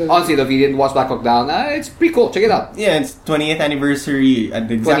 Honestly, though, if you didn't watch Black Hawk Down, it's pretty cool. Check it out. Yeah, it's 20th anniversary at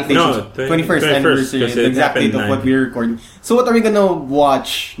the exact date. 21st, 21st anniversary, because the it exact date happened of what we're recording. So what are we gonna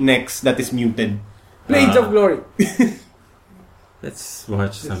watch next that is muted? Blades of Glory. Let's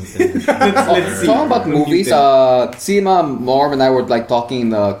watch something. Let's see. Talking about movies, Muted. Sima, Norm, and I were talking in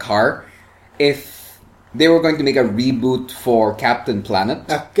the car. If they were going to make a reboot for Captain Planet.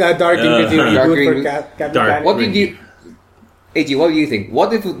 A dark and gritty Dark reboot for reboot. Captain Dark. Planet. What did you, AG? What do you think?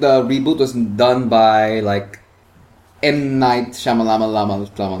 What if the reboot was done by like M Night Shyamalan?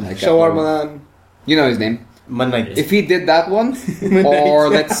 Shawarma. You know his name. Manite. If he did that one, or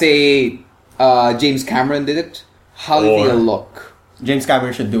let's say James Cameron did it, how do you think Or- it'll look? James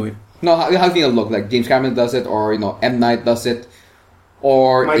Cameron should do it. No, how do you think it'll look? Like James Cameron does it, or M Night does it,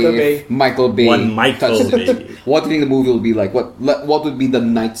 or Michael if Bay. Michael Bay One Michael touches it. Bay. What do you think the movie will be like? What would be the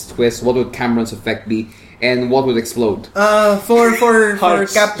Knight's twist? What would Cameron's effect be? And what would explode? For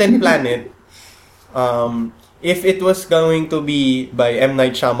Hearts. Captain Planet, if it was going to be by M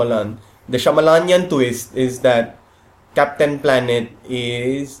Night Shyamalan, the Shyamalanian twist is that Captain Planet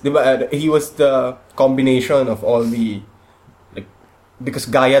is, diba, he was the combination of all the, like, because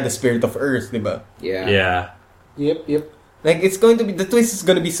Gaia, the spirit of Earth, diba? Yeah. Yeah. Yep. Like, it's going to be, the twist is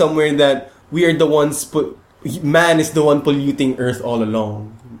going to be somewhere that we are the ones, man is the one polluting Earth all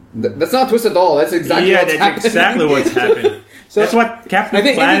along. That's not a twist at all. That's exactly what's that's happening. exactly what's happening. So, That's what Captain I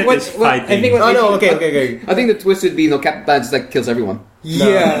think Planet what- is what- I fighting. think what- Oh, no, okay. I think the twist would be, Captain Planet just like kills everyone.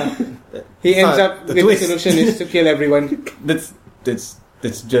 Yeah. He ends up the with twist. the solution is to kill everyone. That's just,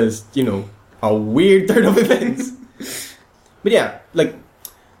 a weird turn of events. But yeah, like,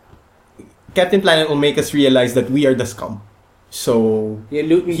 Captain Planet will make us realize that we are the scum. So, You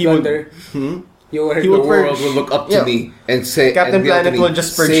loot and He would- plunder. You were He The would world purge. will look up to Yeah. me and say, Captain and yell to Planet me, will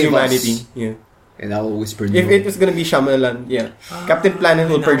just purge "Save humanity. us." Yeah. And I will whisper, If "No." it was gonna be Shyamalan, yeah. Captain Planet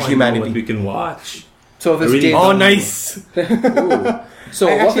will Now purge I know what we humanity. can watch. So if it's I really- James, Oh, nice! so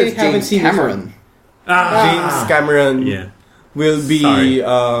I what actually if haven't James seen this Cameron? James Cameron Yeah. will be, Sorry.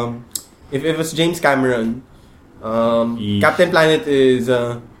 if it was James Cameron, Yeesh. Captain Planet is,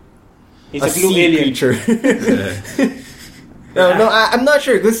 He's a a blue sea alien. creature. Uh, No, I'm not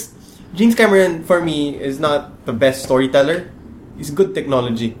sure because James Cameron for me is not the best storyteller. He's good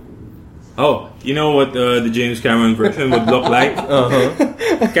technology. oh, you know what the James Cameron version would look like? Uh-huh.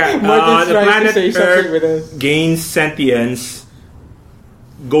 Martin's The trying to planet say something with Earth us. gains sentience,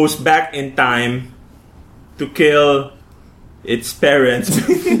 goes back in time to kill its parents.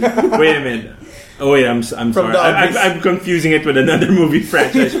 Wait a minute. Oh wait, I'm sorry. the abyss. I'm confusing it with another movie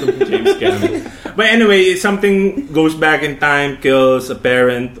franchise from James Cameron. But anyway, something goes back in time, kills a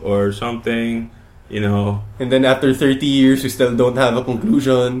parent or something. And then after 30 years, we still don't have a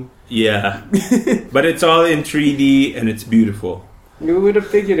conclusion. Yeah. But it's all in 3D and it's beautiful. You would have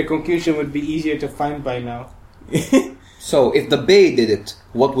figured the conclusion would be easier to find by now. So if the Bay did it,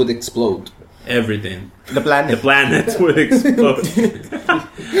 what would explode? Everything. The planet. The planet would explode.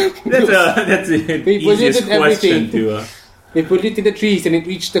 that's the We easiest polluted question everything. to. They polluted the trees and it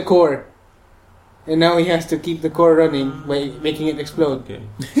reached the core. And now he has to keep the core running by making it explode. Okay.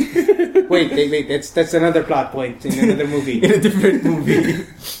 Wait. That's another plot point in another movie. In a different movie.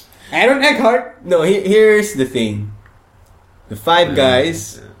 Aaron Eckhart. No, here's the thing. The five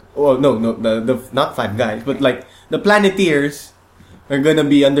guys. Well, no, the not five guys, but like the Planeteers are gonna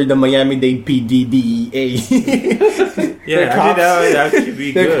be under the Miami-Dade PDDEA. Yeah, I think that would actually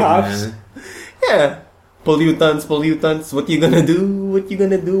be They're good. cops. Man. Yeah. Pollutants. What you gonna do? What you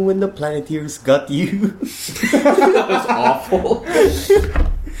gonna do when the Planeteers got you? That was awful.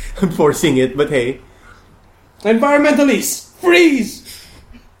 I'm forcing it, but hey. Environmentalists, freeze!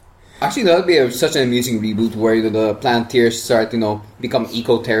 Actually, that would be such an amusing reboot where the Planeteers start, become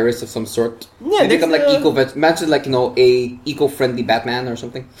eco-terrorists of some sort. Yeah, They become like there's imagine like a eco-friendly Batman or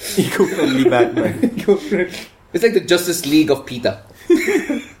something. eco-friendly Batman. It's like the Justice League of PETA.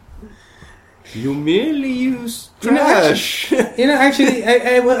 You merely use You know, trash. Actually,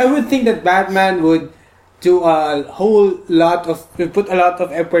 I would think that Batman would do a whole lot of put a lot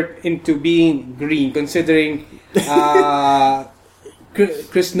of effort into being green, considering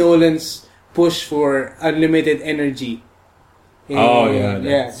Chris Nolan's push for unlimited energy.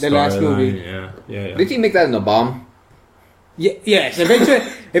 That the last storyline, movie. Yeah. Did he make that in a bomb? Yes,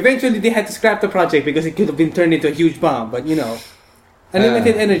 eventually they had to scrap the project because it could have been turned into a huge bomb. But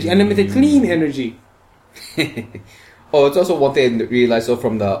unlimited energy, unlimited clean energy. Oh, it's also one thing I realized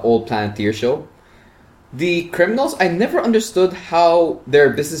from the old Planeteer show. The criminals, I never understood how their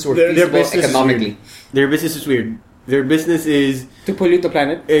business were Their feasible business is economically. weird. Their business is weird. Their business is To pollute the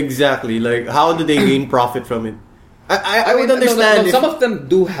planet. exactly like how do they gain profit from it? I would mean, understand if some of them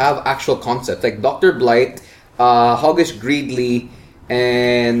do have actual concepts, like Dr. Blight, Hoggish Greedley,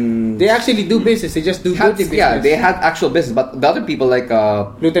 and They actually do business. They just do had, dirty business. yeah, they had actual business. But the other people like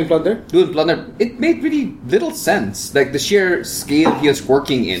loot and plunder. Dude Plunder, it made really little sense. Like the sheer scale he was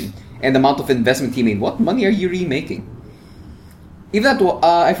working in and the amount of investment he made. What money are you remaking? even that,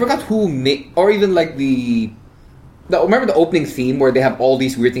 I forgot who made, or even like remember the opening theme where they have all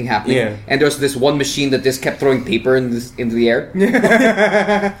these weird things happening, and there's this one machine that just kept throwing paper into the air.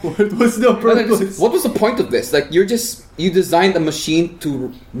 What was the purpose? What was the point of this? Like you designed a machine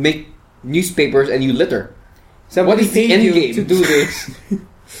to make newspapers and you litter. Somebody What is the paid end you game? to do this.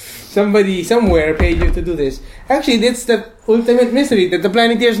 Somebody somewhere paid you to do this. Actually, that's the ultimate mystery that the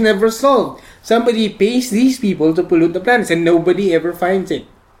Planeteers never solved. Somebody pays these people to pollute the planets and nobody ever finds it.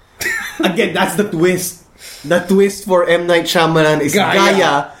 Again, that's the twist. The twist for M. Night Shyamalan is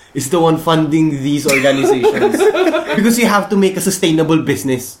Gaia is the one funding these organizations. Because you have to make a sustainable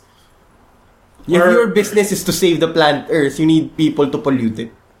business. If your business is to save the planet Earth, you need people to pollute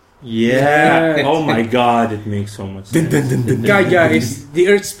it. Yeah. Oh my god, it makes so much sense. Gaia is the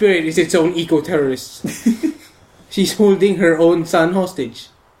Earth Spirit is its own eco-terrorist. She's holding her own son hostage.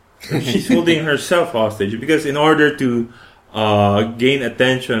 She's holding herself hostage because in order to gain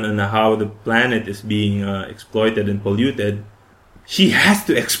attention on how the planet is being exploited and polluted, she has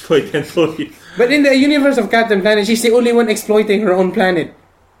to exploit and pollute. But in the universe of Captain Planet, she's the only one exploiting her own planet.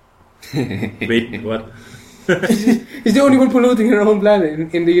 Wait, what? She's the only one polluting her own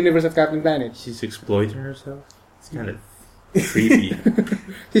planet in the universe of Captain Planet. She's exploiting herself? It's kind of creepy.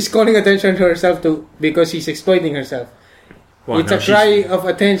 She's calling attention to herself because she's exploiting herself. Well, it's a cry of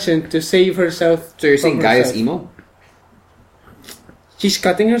attention to save herself. So you're saying from Gaia's herself. emo? She's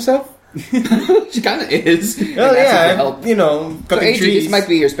cutting herself? She kind of is. Well, And help. yeah, So cutting AJ, trees. this might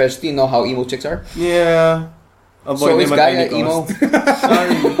be your specialty. You know how emo chicks are. Yeah. Avoid So is them at Gaia any emo?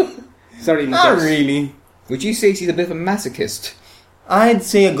 cost. Sorry, Not Nicholas. really. Would you say she's a bit of a masochist? I'd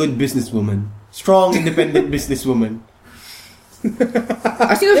say a good businesswoman. Strong, independent businesswoman.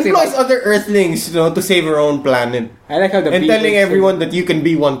 I see the thing Employs about, other Earthlings, to save her own planet. I like how the And people telling everyone that you can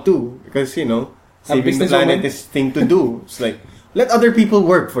be one too. Because, saving the businesswoman. planet is thing to do. It's like, let other people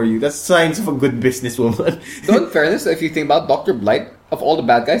work for you. That's signs of a good businesswoman. though in fairness, if you think about Dr. Blight, of all the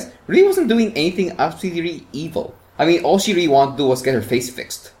bad guys, really wasn't doing anything absolutely evil. I mean, all she really wanted to do was get her face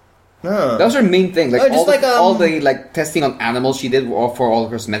fixed. Huh. That was her main thing. Like, Oh, just all the testing on animals she did for all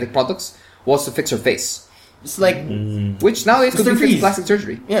her cosmetic products was to fix her face. It's like, Which nowadays could Mr. be fixed with Freeze. plastic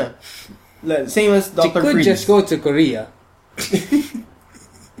surgery. yeah. Same as She Dr. could Freeze. just go to Korea.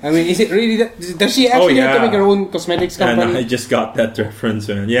 I mean, is it really that? Does she actually have to yeah. make her own cosmetics And company? I just got that reference,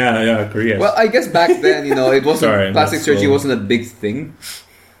 man. Yeah, Korea. Well, I guess back then, it wasn't Sorry, plastic that's surgery slow. wasn't a big thing.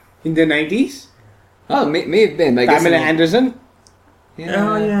 In the 90s? Oh, may have been. I guess. Pamela Anderson?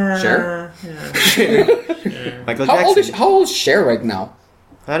 Oh, yeah. Cher? Michael How Jackson. old is Cher right now?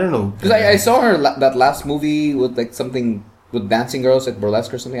 I don't know. Because I saw her that last movie with something with dancing girls at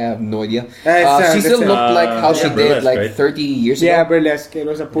burlesque or something. I have no idea. She still that's, looked like how she did burlesque, like right? 30 years Yeah, ago. burlesque. It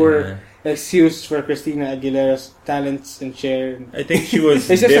was a poor excuse for Christina Aguilera's talents and Cher. I think she was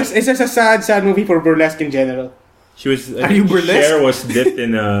It's just a sad movie for burlesque in general. She was. Are you burlesque? Cher was dipped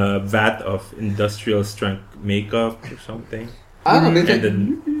in a vat of industrial strength makeup or something. I don't know. Maybe And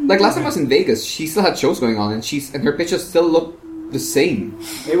then like last time I was in Vegas, she still had shows going on, and her pictures still look the same.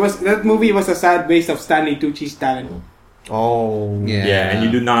 That movie was a sad waste of Stanley Tucci's talent. Oh. yeah, and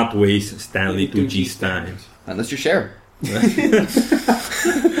you do not waste Stanley Tucci Tucci's time. Unless you share.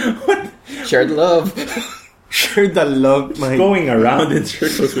 Share the love. Share the love, my... Going around in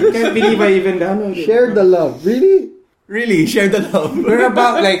circles I with can't believe I even downloaded it. Share the love. Really? Really? Share the love. We're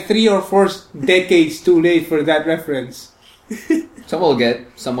about like 3 or 4 decades too late for that reference. Someone will get.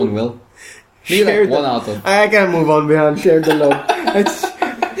 Someone will. Maybe Share like the- one out of. I can't move on beyond share the love. It's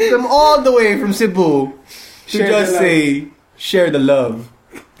from all the way from Cebu to Share the just love. say share the love.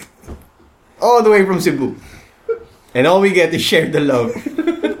 All the way from Cebu. And all we get is share the love.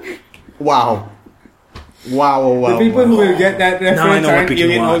 Wow. Wow. The people who will get that Now I reference know what aren't we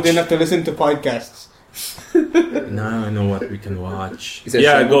can even old watch. enough to listen to podcasts. Now I know what we can watch. Is it a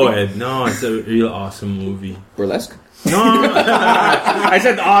Yeah, show go movie? ahead. No, it's a real awesome movie. Burlesque? No, I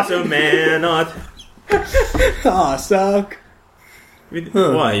said awesome, man. Not. Ah, suck.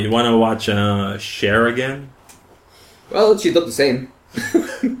 Why? You want to watch Cher again? Well, she looked the same.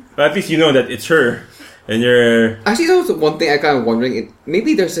 But at least you know that it's her, and you're. Actually, that was one thing I kind of wondering.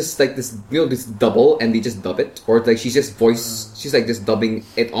 Maybe there's just like this, this double, and they just dub it, or like she's like just dubbing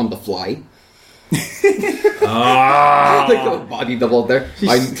it on the fly, like a body double there.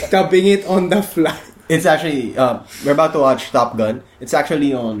 She's dubbing it on the fly. It's actually we're about to watch Top Gun. It's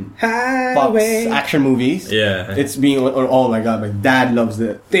actually on Fox Highway. action movies. Yeah. It's being oh my god, my dad loves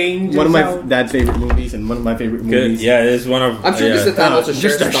it. Danger One of my Zone. dad's favorite movies and one of my favorite Good. movies. Yeah, it's one of. I'm sure this is the time also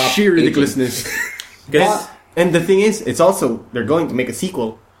Just Cher a stopped sheer aging. ridiculousness. Guess- And the thing is, it's also they're going to make a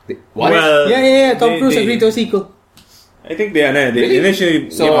sequel. What? Well, Yeah. Tom they- Cruise they- agreed to a sequel. I think they Really? initially.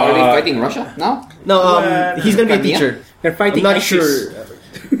 So are they fighting Russia now? No, he's gonna be a Crimea? teacher. They're fighting I'm not ISIS.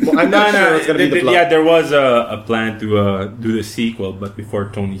 sure. I'm not sure what's gonna be the plot. Yeah, there was a plan to do the sequel, but before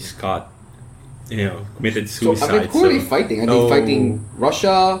Tony Scott, committed So, suicide. who are they fighting? Are they fighting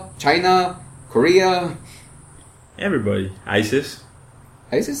Russia, China, Korea? Everybody, ISIS.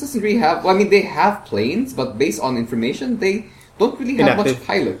 ISIS doesn't really have... Well, I mean, they have planes, but based on information, they don't really have much Inactive.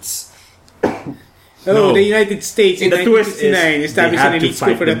 pilots. Oh, the United States in The twist is 1969 they established have an to elite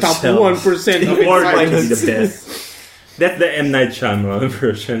school for the top fight 1% of Or its might be pilots. the best. That's the M Night Shyamalan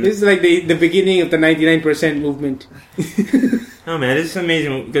version. This is like the beginning of the 99% movement. Oh man, this is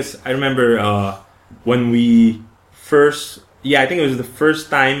amazing because I remember when we first, I think it was the first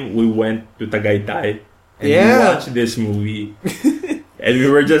time we went to Tagaytay and we watched this movie. And we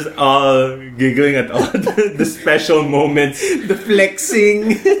were just all giggling at all the special moments. The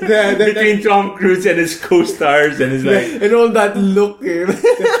flexing, Between Tom Cruise and his co-stars and his like... and all that look. And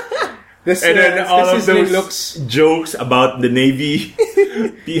then all of those looks. jokes about the Navy,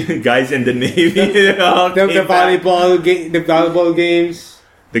 guys in the Navy, The volleyball games.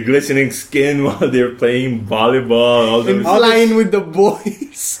 the glistening skin while they're playing volleyball, all those... Flying with the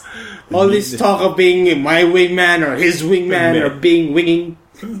boys. All this talk of being my wingman or his wingman or being winging.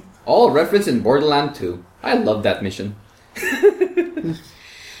 All reference in Borderland 2. I love that mission.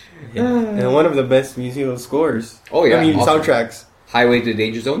 And one of the best musical scores. Oh yeah, I mean, awesome. soundtracks. Highway to the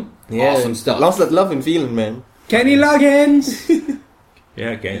Danger Zone. Yeah. Awesome stuff. Lost that love and feeling, man. Kenny Loggins.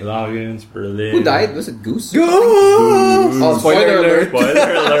 Yeah, Kenny Loggins, Berlin. Who died? Was it Goose? Go! Oh, spoiler alert.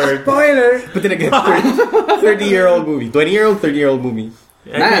 Spoiler alert. Spoiler. But then again, 30-year-old movie. 20-year-old, 30-year-old movie.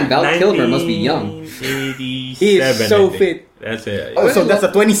 Man, Val Kilmer must be young. 1987, He is so I think. fit. That's it. Oh, so that's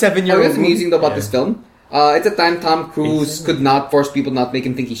a 27-year-old What's movie? amazing though about this film? At the time, Tom Cruise could not force people not make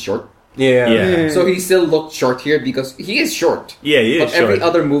him think he's short. Yeah. So he still looked short here because he is short. Yeah, he is But every short.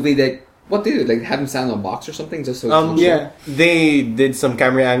 other movie that... What did they do? Like have him stand on a box or something? Just so he looks short? Yeah. They did some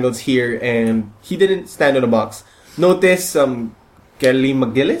camera angles here, and he didn't stand on a box. Notice Kelly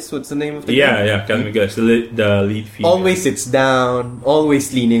McGillis, what's the name of the guy? Yeah, Kelly McGillis, the lead female. Always sits down,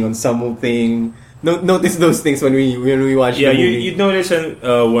 always leaning on something. Notice those things when we watch Yeah, the movie. you notice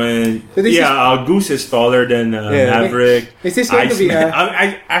when So this Goose is taller than Maverick. Is this going to be Iceman.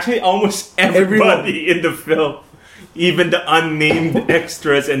 I actually almost everybody in the film, even the unnamed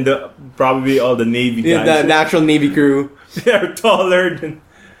extras and probably all the Navy guys, the actual Navy crew. they're taller than.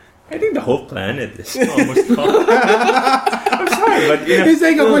 I think the whole planet is almost taller. I'm sorry, but It's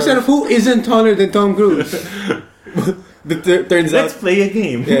like a question of who isn't taller than Tom Cruise. Turns let's out, play a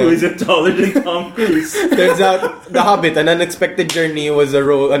game. Yeah. Who is it taller than Tom Cruise? turns out, The Hobbit, An Unexpected Journey was a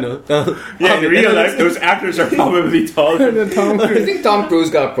role. Yeah, in Hobbit, real life, those actors are probably taller. I think Tom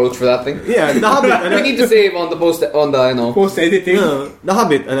Cruise got approached for that thing. Yeah, The Hobbit. We need to save on the Post editing. The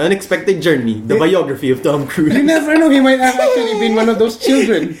Hobbit, An Unexpected Journey, the biography of Tom Cruise. You never know, he might have actually been one of those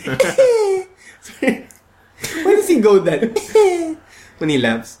children. Why does he go that when he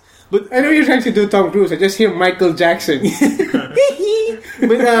laughs? But I know you're trying to do Tom Cruise, I just hear Michael Jackson.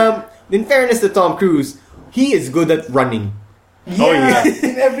 but in fairness to Tom Cruise, he is good at running. Oh yeah.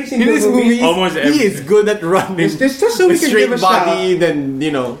 In every In single this movie. movie, Almost every- he is good at running. It's just so we With can straight give a body, shout. then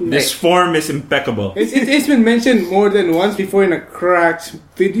This form is impeccable. It's been mentioned more than once before in a cracked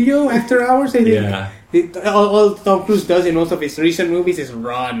video after hours, I think. Yeah. All Tom Cruise does in most of his recent movies is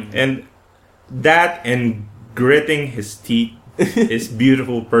run. And that and gritting his teeth, his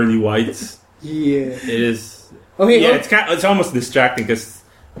beautiful pearly whites, Yeah. it is. Okay, Yeah, it's almost distracting because,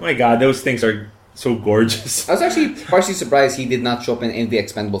 oh my god, those things are so gorgeous. I was actually partially surprised he did not show up in any of the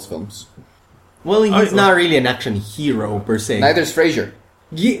Expendables films. Well, he's Oh, not really an action hero per se. Neither is Fraser.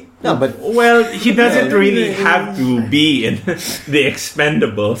 Yeah. No, but Well, he doesn't really have to be in the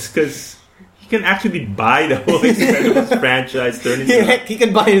Expendables because he can actually buy the whole Expendables franchise. Turn it around. he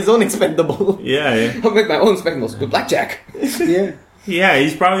can buy his own expendable. Yeah. I'll make my own Expendables with blackjack. Yeah. Yeah,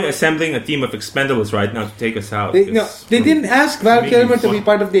 he's probably assembling a team of Expendables right now to take us out. They 'cause didn't ask Val making Kilmer to fun. be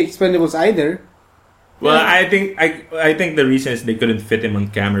part of the Expendables either. Well, I think the reason is they couldn't fit him on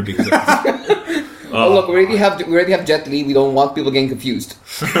camera because. Oh, look, we already have Jet Li. We don't want people getting confused.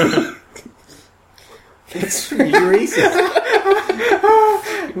 It's really racist.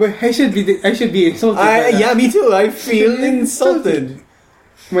 But I should be insulted. by that. Yeah, me too. I feel insulted.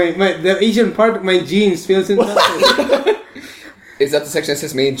 The Asian part of my genes feels insulted. Is that the section that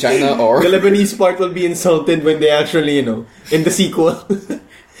says made in China or... The Lebanese part will be insulted when they actually, in the sequel.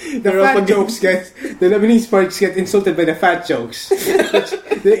 The fat jokes the Lebanese part get insulted by the fat jokes.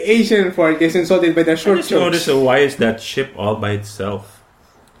 The Asian part gets insulted by the I short just jokes. noticed, why is that ship all by itself?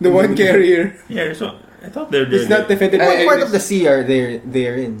 The one carrier. Yeah, I thought they're It's not defended by What part enemies. of the sea are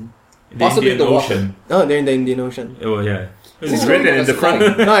they're in? the Possibly Indian the Ocean. Oh, they're in the Indian Ocean. Oh yeah, This it's is written going in the to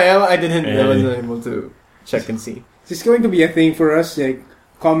front. fly. No, I didn't. I Yeah. wasn't able to check and see. It's going to be a thing for us, like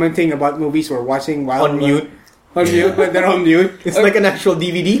commenting about movies we're watching while On mute. On mute, but they're on mute. It's like an actual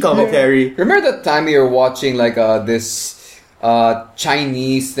DVD commentary. Remember that time we were watching like this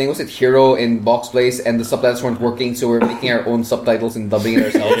Chinese thing? Was it Hero in Box Place? And the subtitles weren't working, so we're making our own subtitles and dubbing it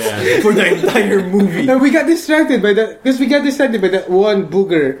ourselves. Yeah. For the entire movie. And we got distracted by that one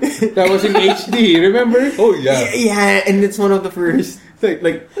booger that was in HD. Remember? Oh Yeah, and it's one of the first.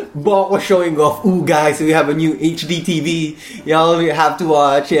 Like Bok was showing off. Ooh, guys, we have a new HD TV. Y'all have to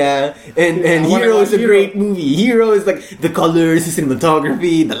watch. Yeah, and I wanna Hero watch is a Hero. great movie. Hero is like the colors, the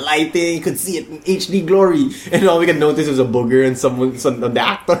cinematography, the lighting. You could see it in HD glory. And all we could notice was a booger and the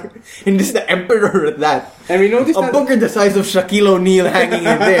actor, and this is the Emperor at that. And we noticed A that, booger the size of Shaquille O'Neal hanging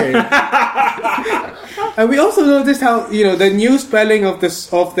in there. and we also noticed how the new spelling of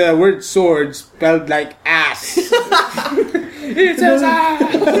the word sword spelled like ass. It says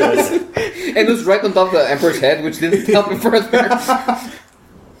ass. And it was right on top of the Emperor's head, which didn't help him further.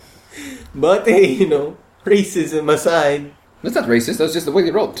 But hey, racism aside. That's not racist, that's just the way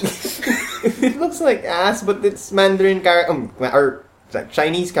they wrote. It looks like ass, but it's Mandarin or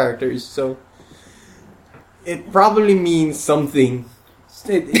Chinese characters, so it probably means something.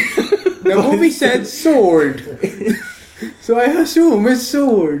 The movie said sword, so I assume it's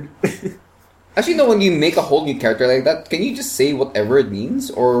sword. Actually, no, when you make a whole new character like that, can you just say whatever it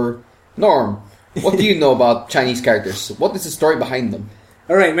means? Or, Norm, what do you know about Chinese characters? What is the story behind them?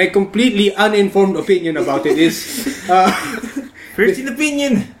 All right, my completely uninformed opinion about it is, First in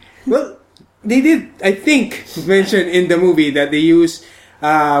opinion. well, they did, I think, mention in the movie that they use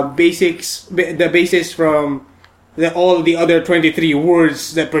the basis from all the other 23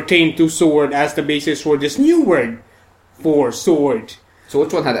 words that pertain to sword as the basis for this new word for sword. So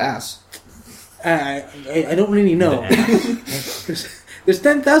which one had ass? I don't really know. There's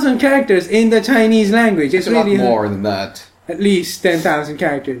 10,000 characters in the Chinese language. It's a lot more than that. At least 10,000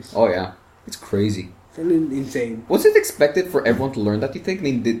 characters. Oh yeah, it's crazy. It's a little insane. Was it expected for everyone to learn that, you think? I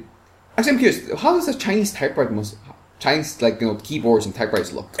mean, actually, I'm curious, how does a Chinese typewriter Chinese, keyboards and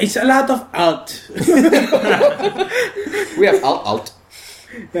typewriters look? It's a lot of alt. We have alt.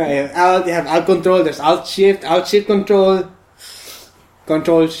 Yeah, alt. You have alt control. There's alt shift control,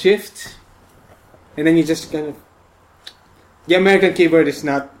 control shift, and then you just kind of. The American keyboard is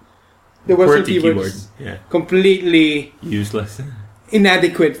not. The Western QWERTY keyboard keyboard. is Yeah. completely Useless.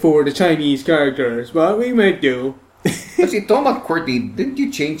 inadequate for the Chinese characters, but we might do. Actually, talking about QWERTY, didn't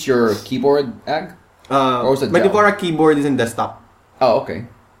you change your keyboard, Ag? Or was it My Java? Dvorak keyboard is in desktop. Oh, okay.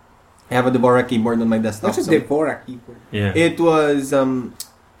 I have a Dvorak keyboard on my desktop. What's a so Dvorak keyboard? Yeah. it was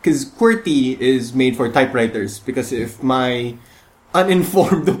because QWERTY is made for typewriters. Because if my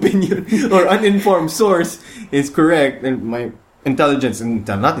uninformed opinion or uninformed source is correct, and my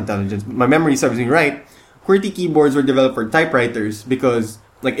my memory serves me right, QWERTY keyboards were developed for typewriters because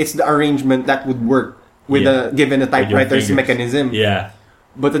it's the arrangement that would work with given a typewriter's fingers. mechanism. Yeah.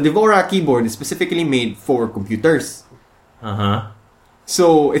 But the Dvorak keyboard is specifically made for computers. Uh-huh.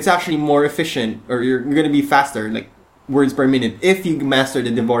 So it's actually more efficient, or you're going to be faster, words per minute, if you master the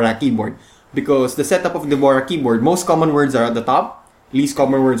Dvorak keyboard. Because the setup of the Dvorak keyboard, most common words are at the top, least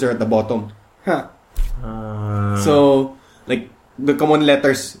common words are at the bottom. Huh. So, the common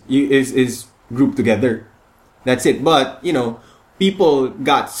letters is grouped together. That's it. But, people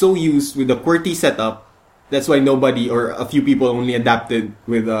got so used with the QWERTY setup, that's why nobody or a few people only adapted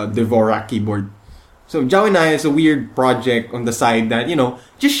with the Dvorak keyboard. So Jao and I is a weird project on the side that,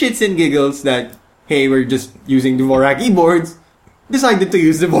 just shits and giggles that, hey, we're just using Dvorak keyboards. Decided to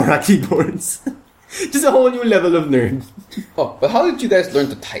use Dvorak keyboards. Just a whole new level of nerd. Oh, but how did you guys learn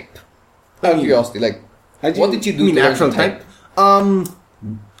to type? Out of curiosity, what did you do mean to learn actual to type?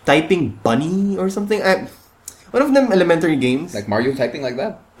 Typing bunny or something. One of them elementary games. Like Mario typing like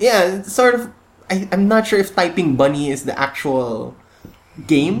that? Yeah, it's sort of. I'm not sure if typing bunny is the actual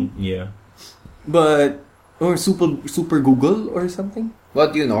game, Yeah. but or super Google or something.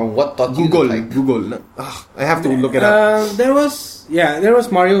 What do you know? What taught you to type? Google. Ugh, I have to look it up. There was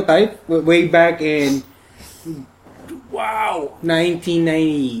Mario Type way back in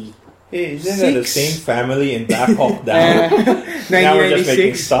 1990. Hey, isn't that the same family in Black Hawk Down? Now we're just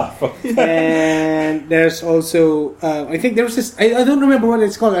making 1996. stuff. And there's also I think there was this. I don't remember what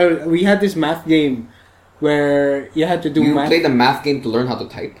it's called. We had this math game where you had to do You math. played a math game to learn how to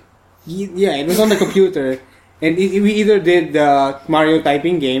type? Yeah, it was on the computer. And we either did the Mario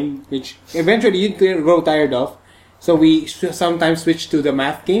typing game, which eventually you'd grow tired of. So we sometimes switched to the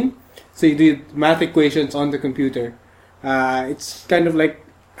math game. So you do math equations on the computer. It's kind of like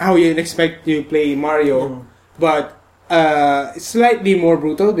how you'd expect to play Mario, but it's slightly more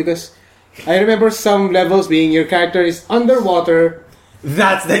brutal because I remember some levels being your character is underwater.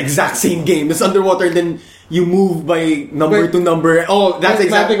 That's the exact same game. It's underwater, then you move by number to number. Oh, that's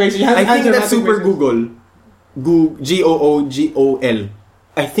exactly. I think that's Super Google. Googol.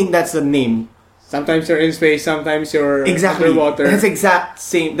 I think that's the name. Sometimes you're in space, sometimes you're exactly underwater. That's exact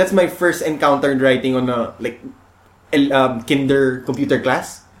same. That's my first encounter writing on a kinder computer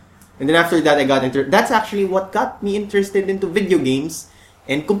class, and then after that I got into. That's actually what got me interested into video games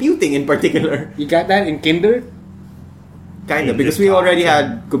and computing in particular. You got that in kinder? Kind of, because we already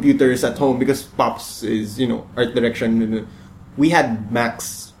had computers at home because Pops is, art direction. We had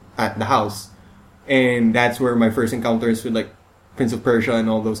Macs at the house, and that's where my first encounters with like Prince of Persia and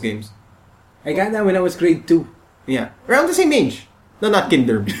all those games. I got that when I was grade 2. Yeah, around the same age. No, not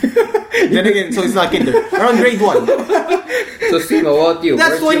kinder. Then again, so it's not kinder. Around grade 1. So, Steve, what about you?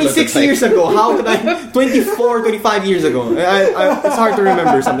 That's 26 years ago. How could I? 24, 25 years ago. It's hard to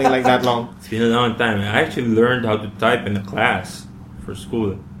remember something like that long. It's been a long time. I actually learned how to type in a class for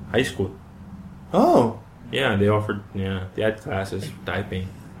school, high school. Oh. Yeah, they had classes for typing.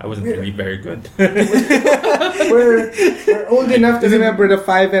 I wasn't really very good. We're old enough to remember the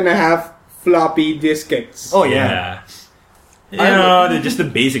 5.5 floppy diskettes. Oh, yeah. They're just the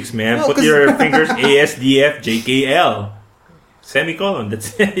basics, man. No, put your fingers A, S, D, F, J, K, L. Semicolon,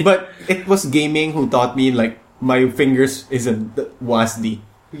 that's it. But it was gaming who taught me, like, my fingers isn't WASD.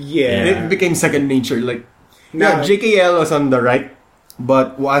 Yeah. It became second nature. Like, No. JKL was on the right,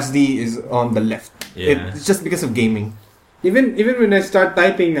 but WASD is on the left. Yeah. It's just because of gaming. Even when I start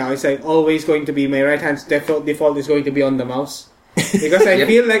typing now, it's like always going to be my right hand's default is going to be on the mouse. Because I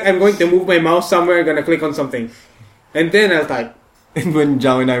feel like I'm going to move my mouse somewhere, I'm gonna click on something. And then I'll type. And when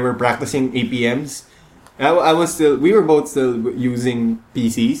Jao and I were practicing APMs, we were both still using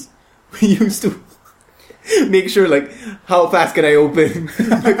PCs. We used to make sure, like, how fast can I open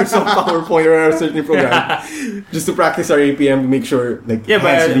Microsoft PowerPoint or a certain program, just to practice our APM to make sure, like,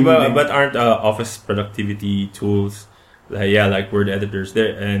 but aren't office productivity tools, like word editors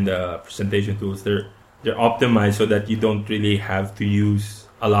there and presentation tools, they're optimized so that you don't really have to use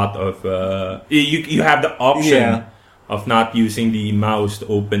a lot of you have the option of not using the mouse to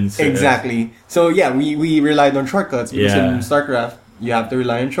open. Exactly. So yeah, we relied on shortcuts because in StarCraft you have to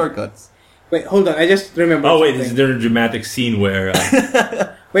rely on shortcuts. Wait, hold on. I just remember. Oh wait, is there a dramatic scene where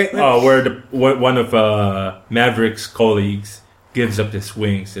where one of Maverick's colleagues gives up his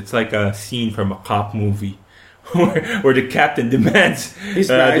wings? It's like a scene from a cop movie. Where the captain demands his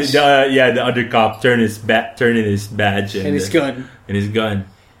badge. The other cop turn in his badge and his gun.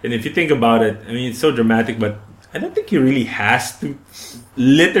 And if you think about it, I mean, it's so dramatic, but I don't think he really has to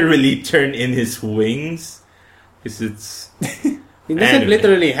literally turn in his wings, because it's he doesn't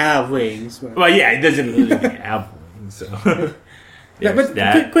literally have wings. But. Well, yeah, he doesn't literally have wings. So but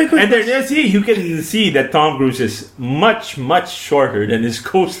that. Quick. And then you can see that Tom Cruise is much shorter than his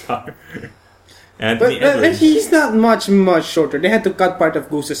co-star. But he's not much shorter. They had to cut part of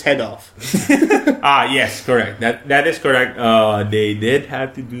Goose's head off. Yes, correct. That is correct. They did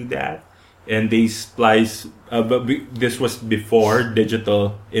have to do that, and they splice. But this was before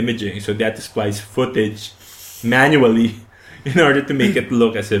digital imaging, so they had to splice footage manually in order to make it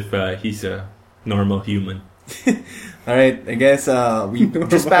look as if he's a normal human. All right, I guess we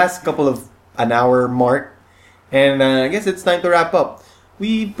just passed an hour mark, and I guess it's time to wrap up.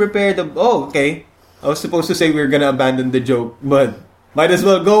 We prepared okay. I was supposed to say we were gonna abandon the joke, but might as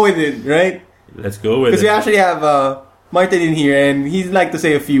well go with it, right? Let's go with it. Because we actually have Martin in here, and he'd like to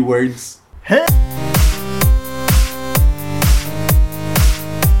say a few words.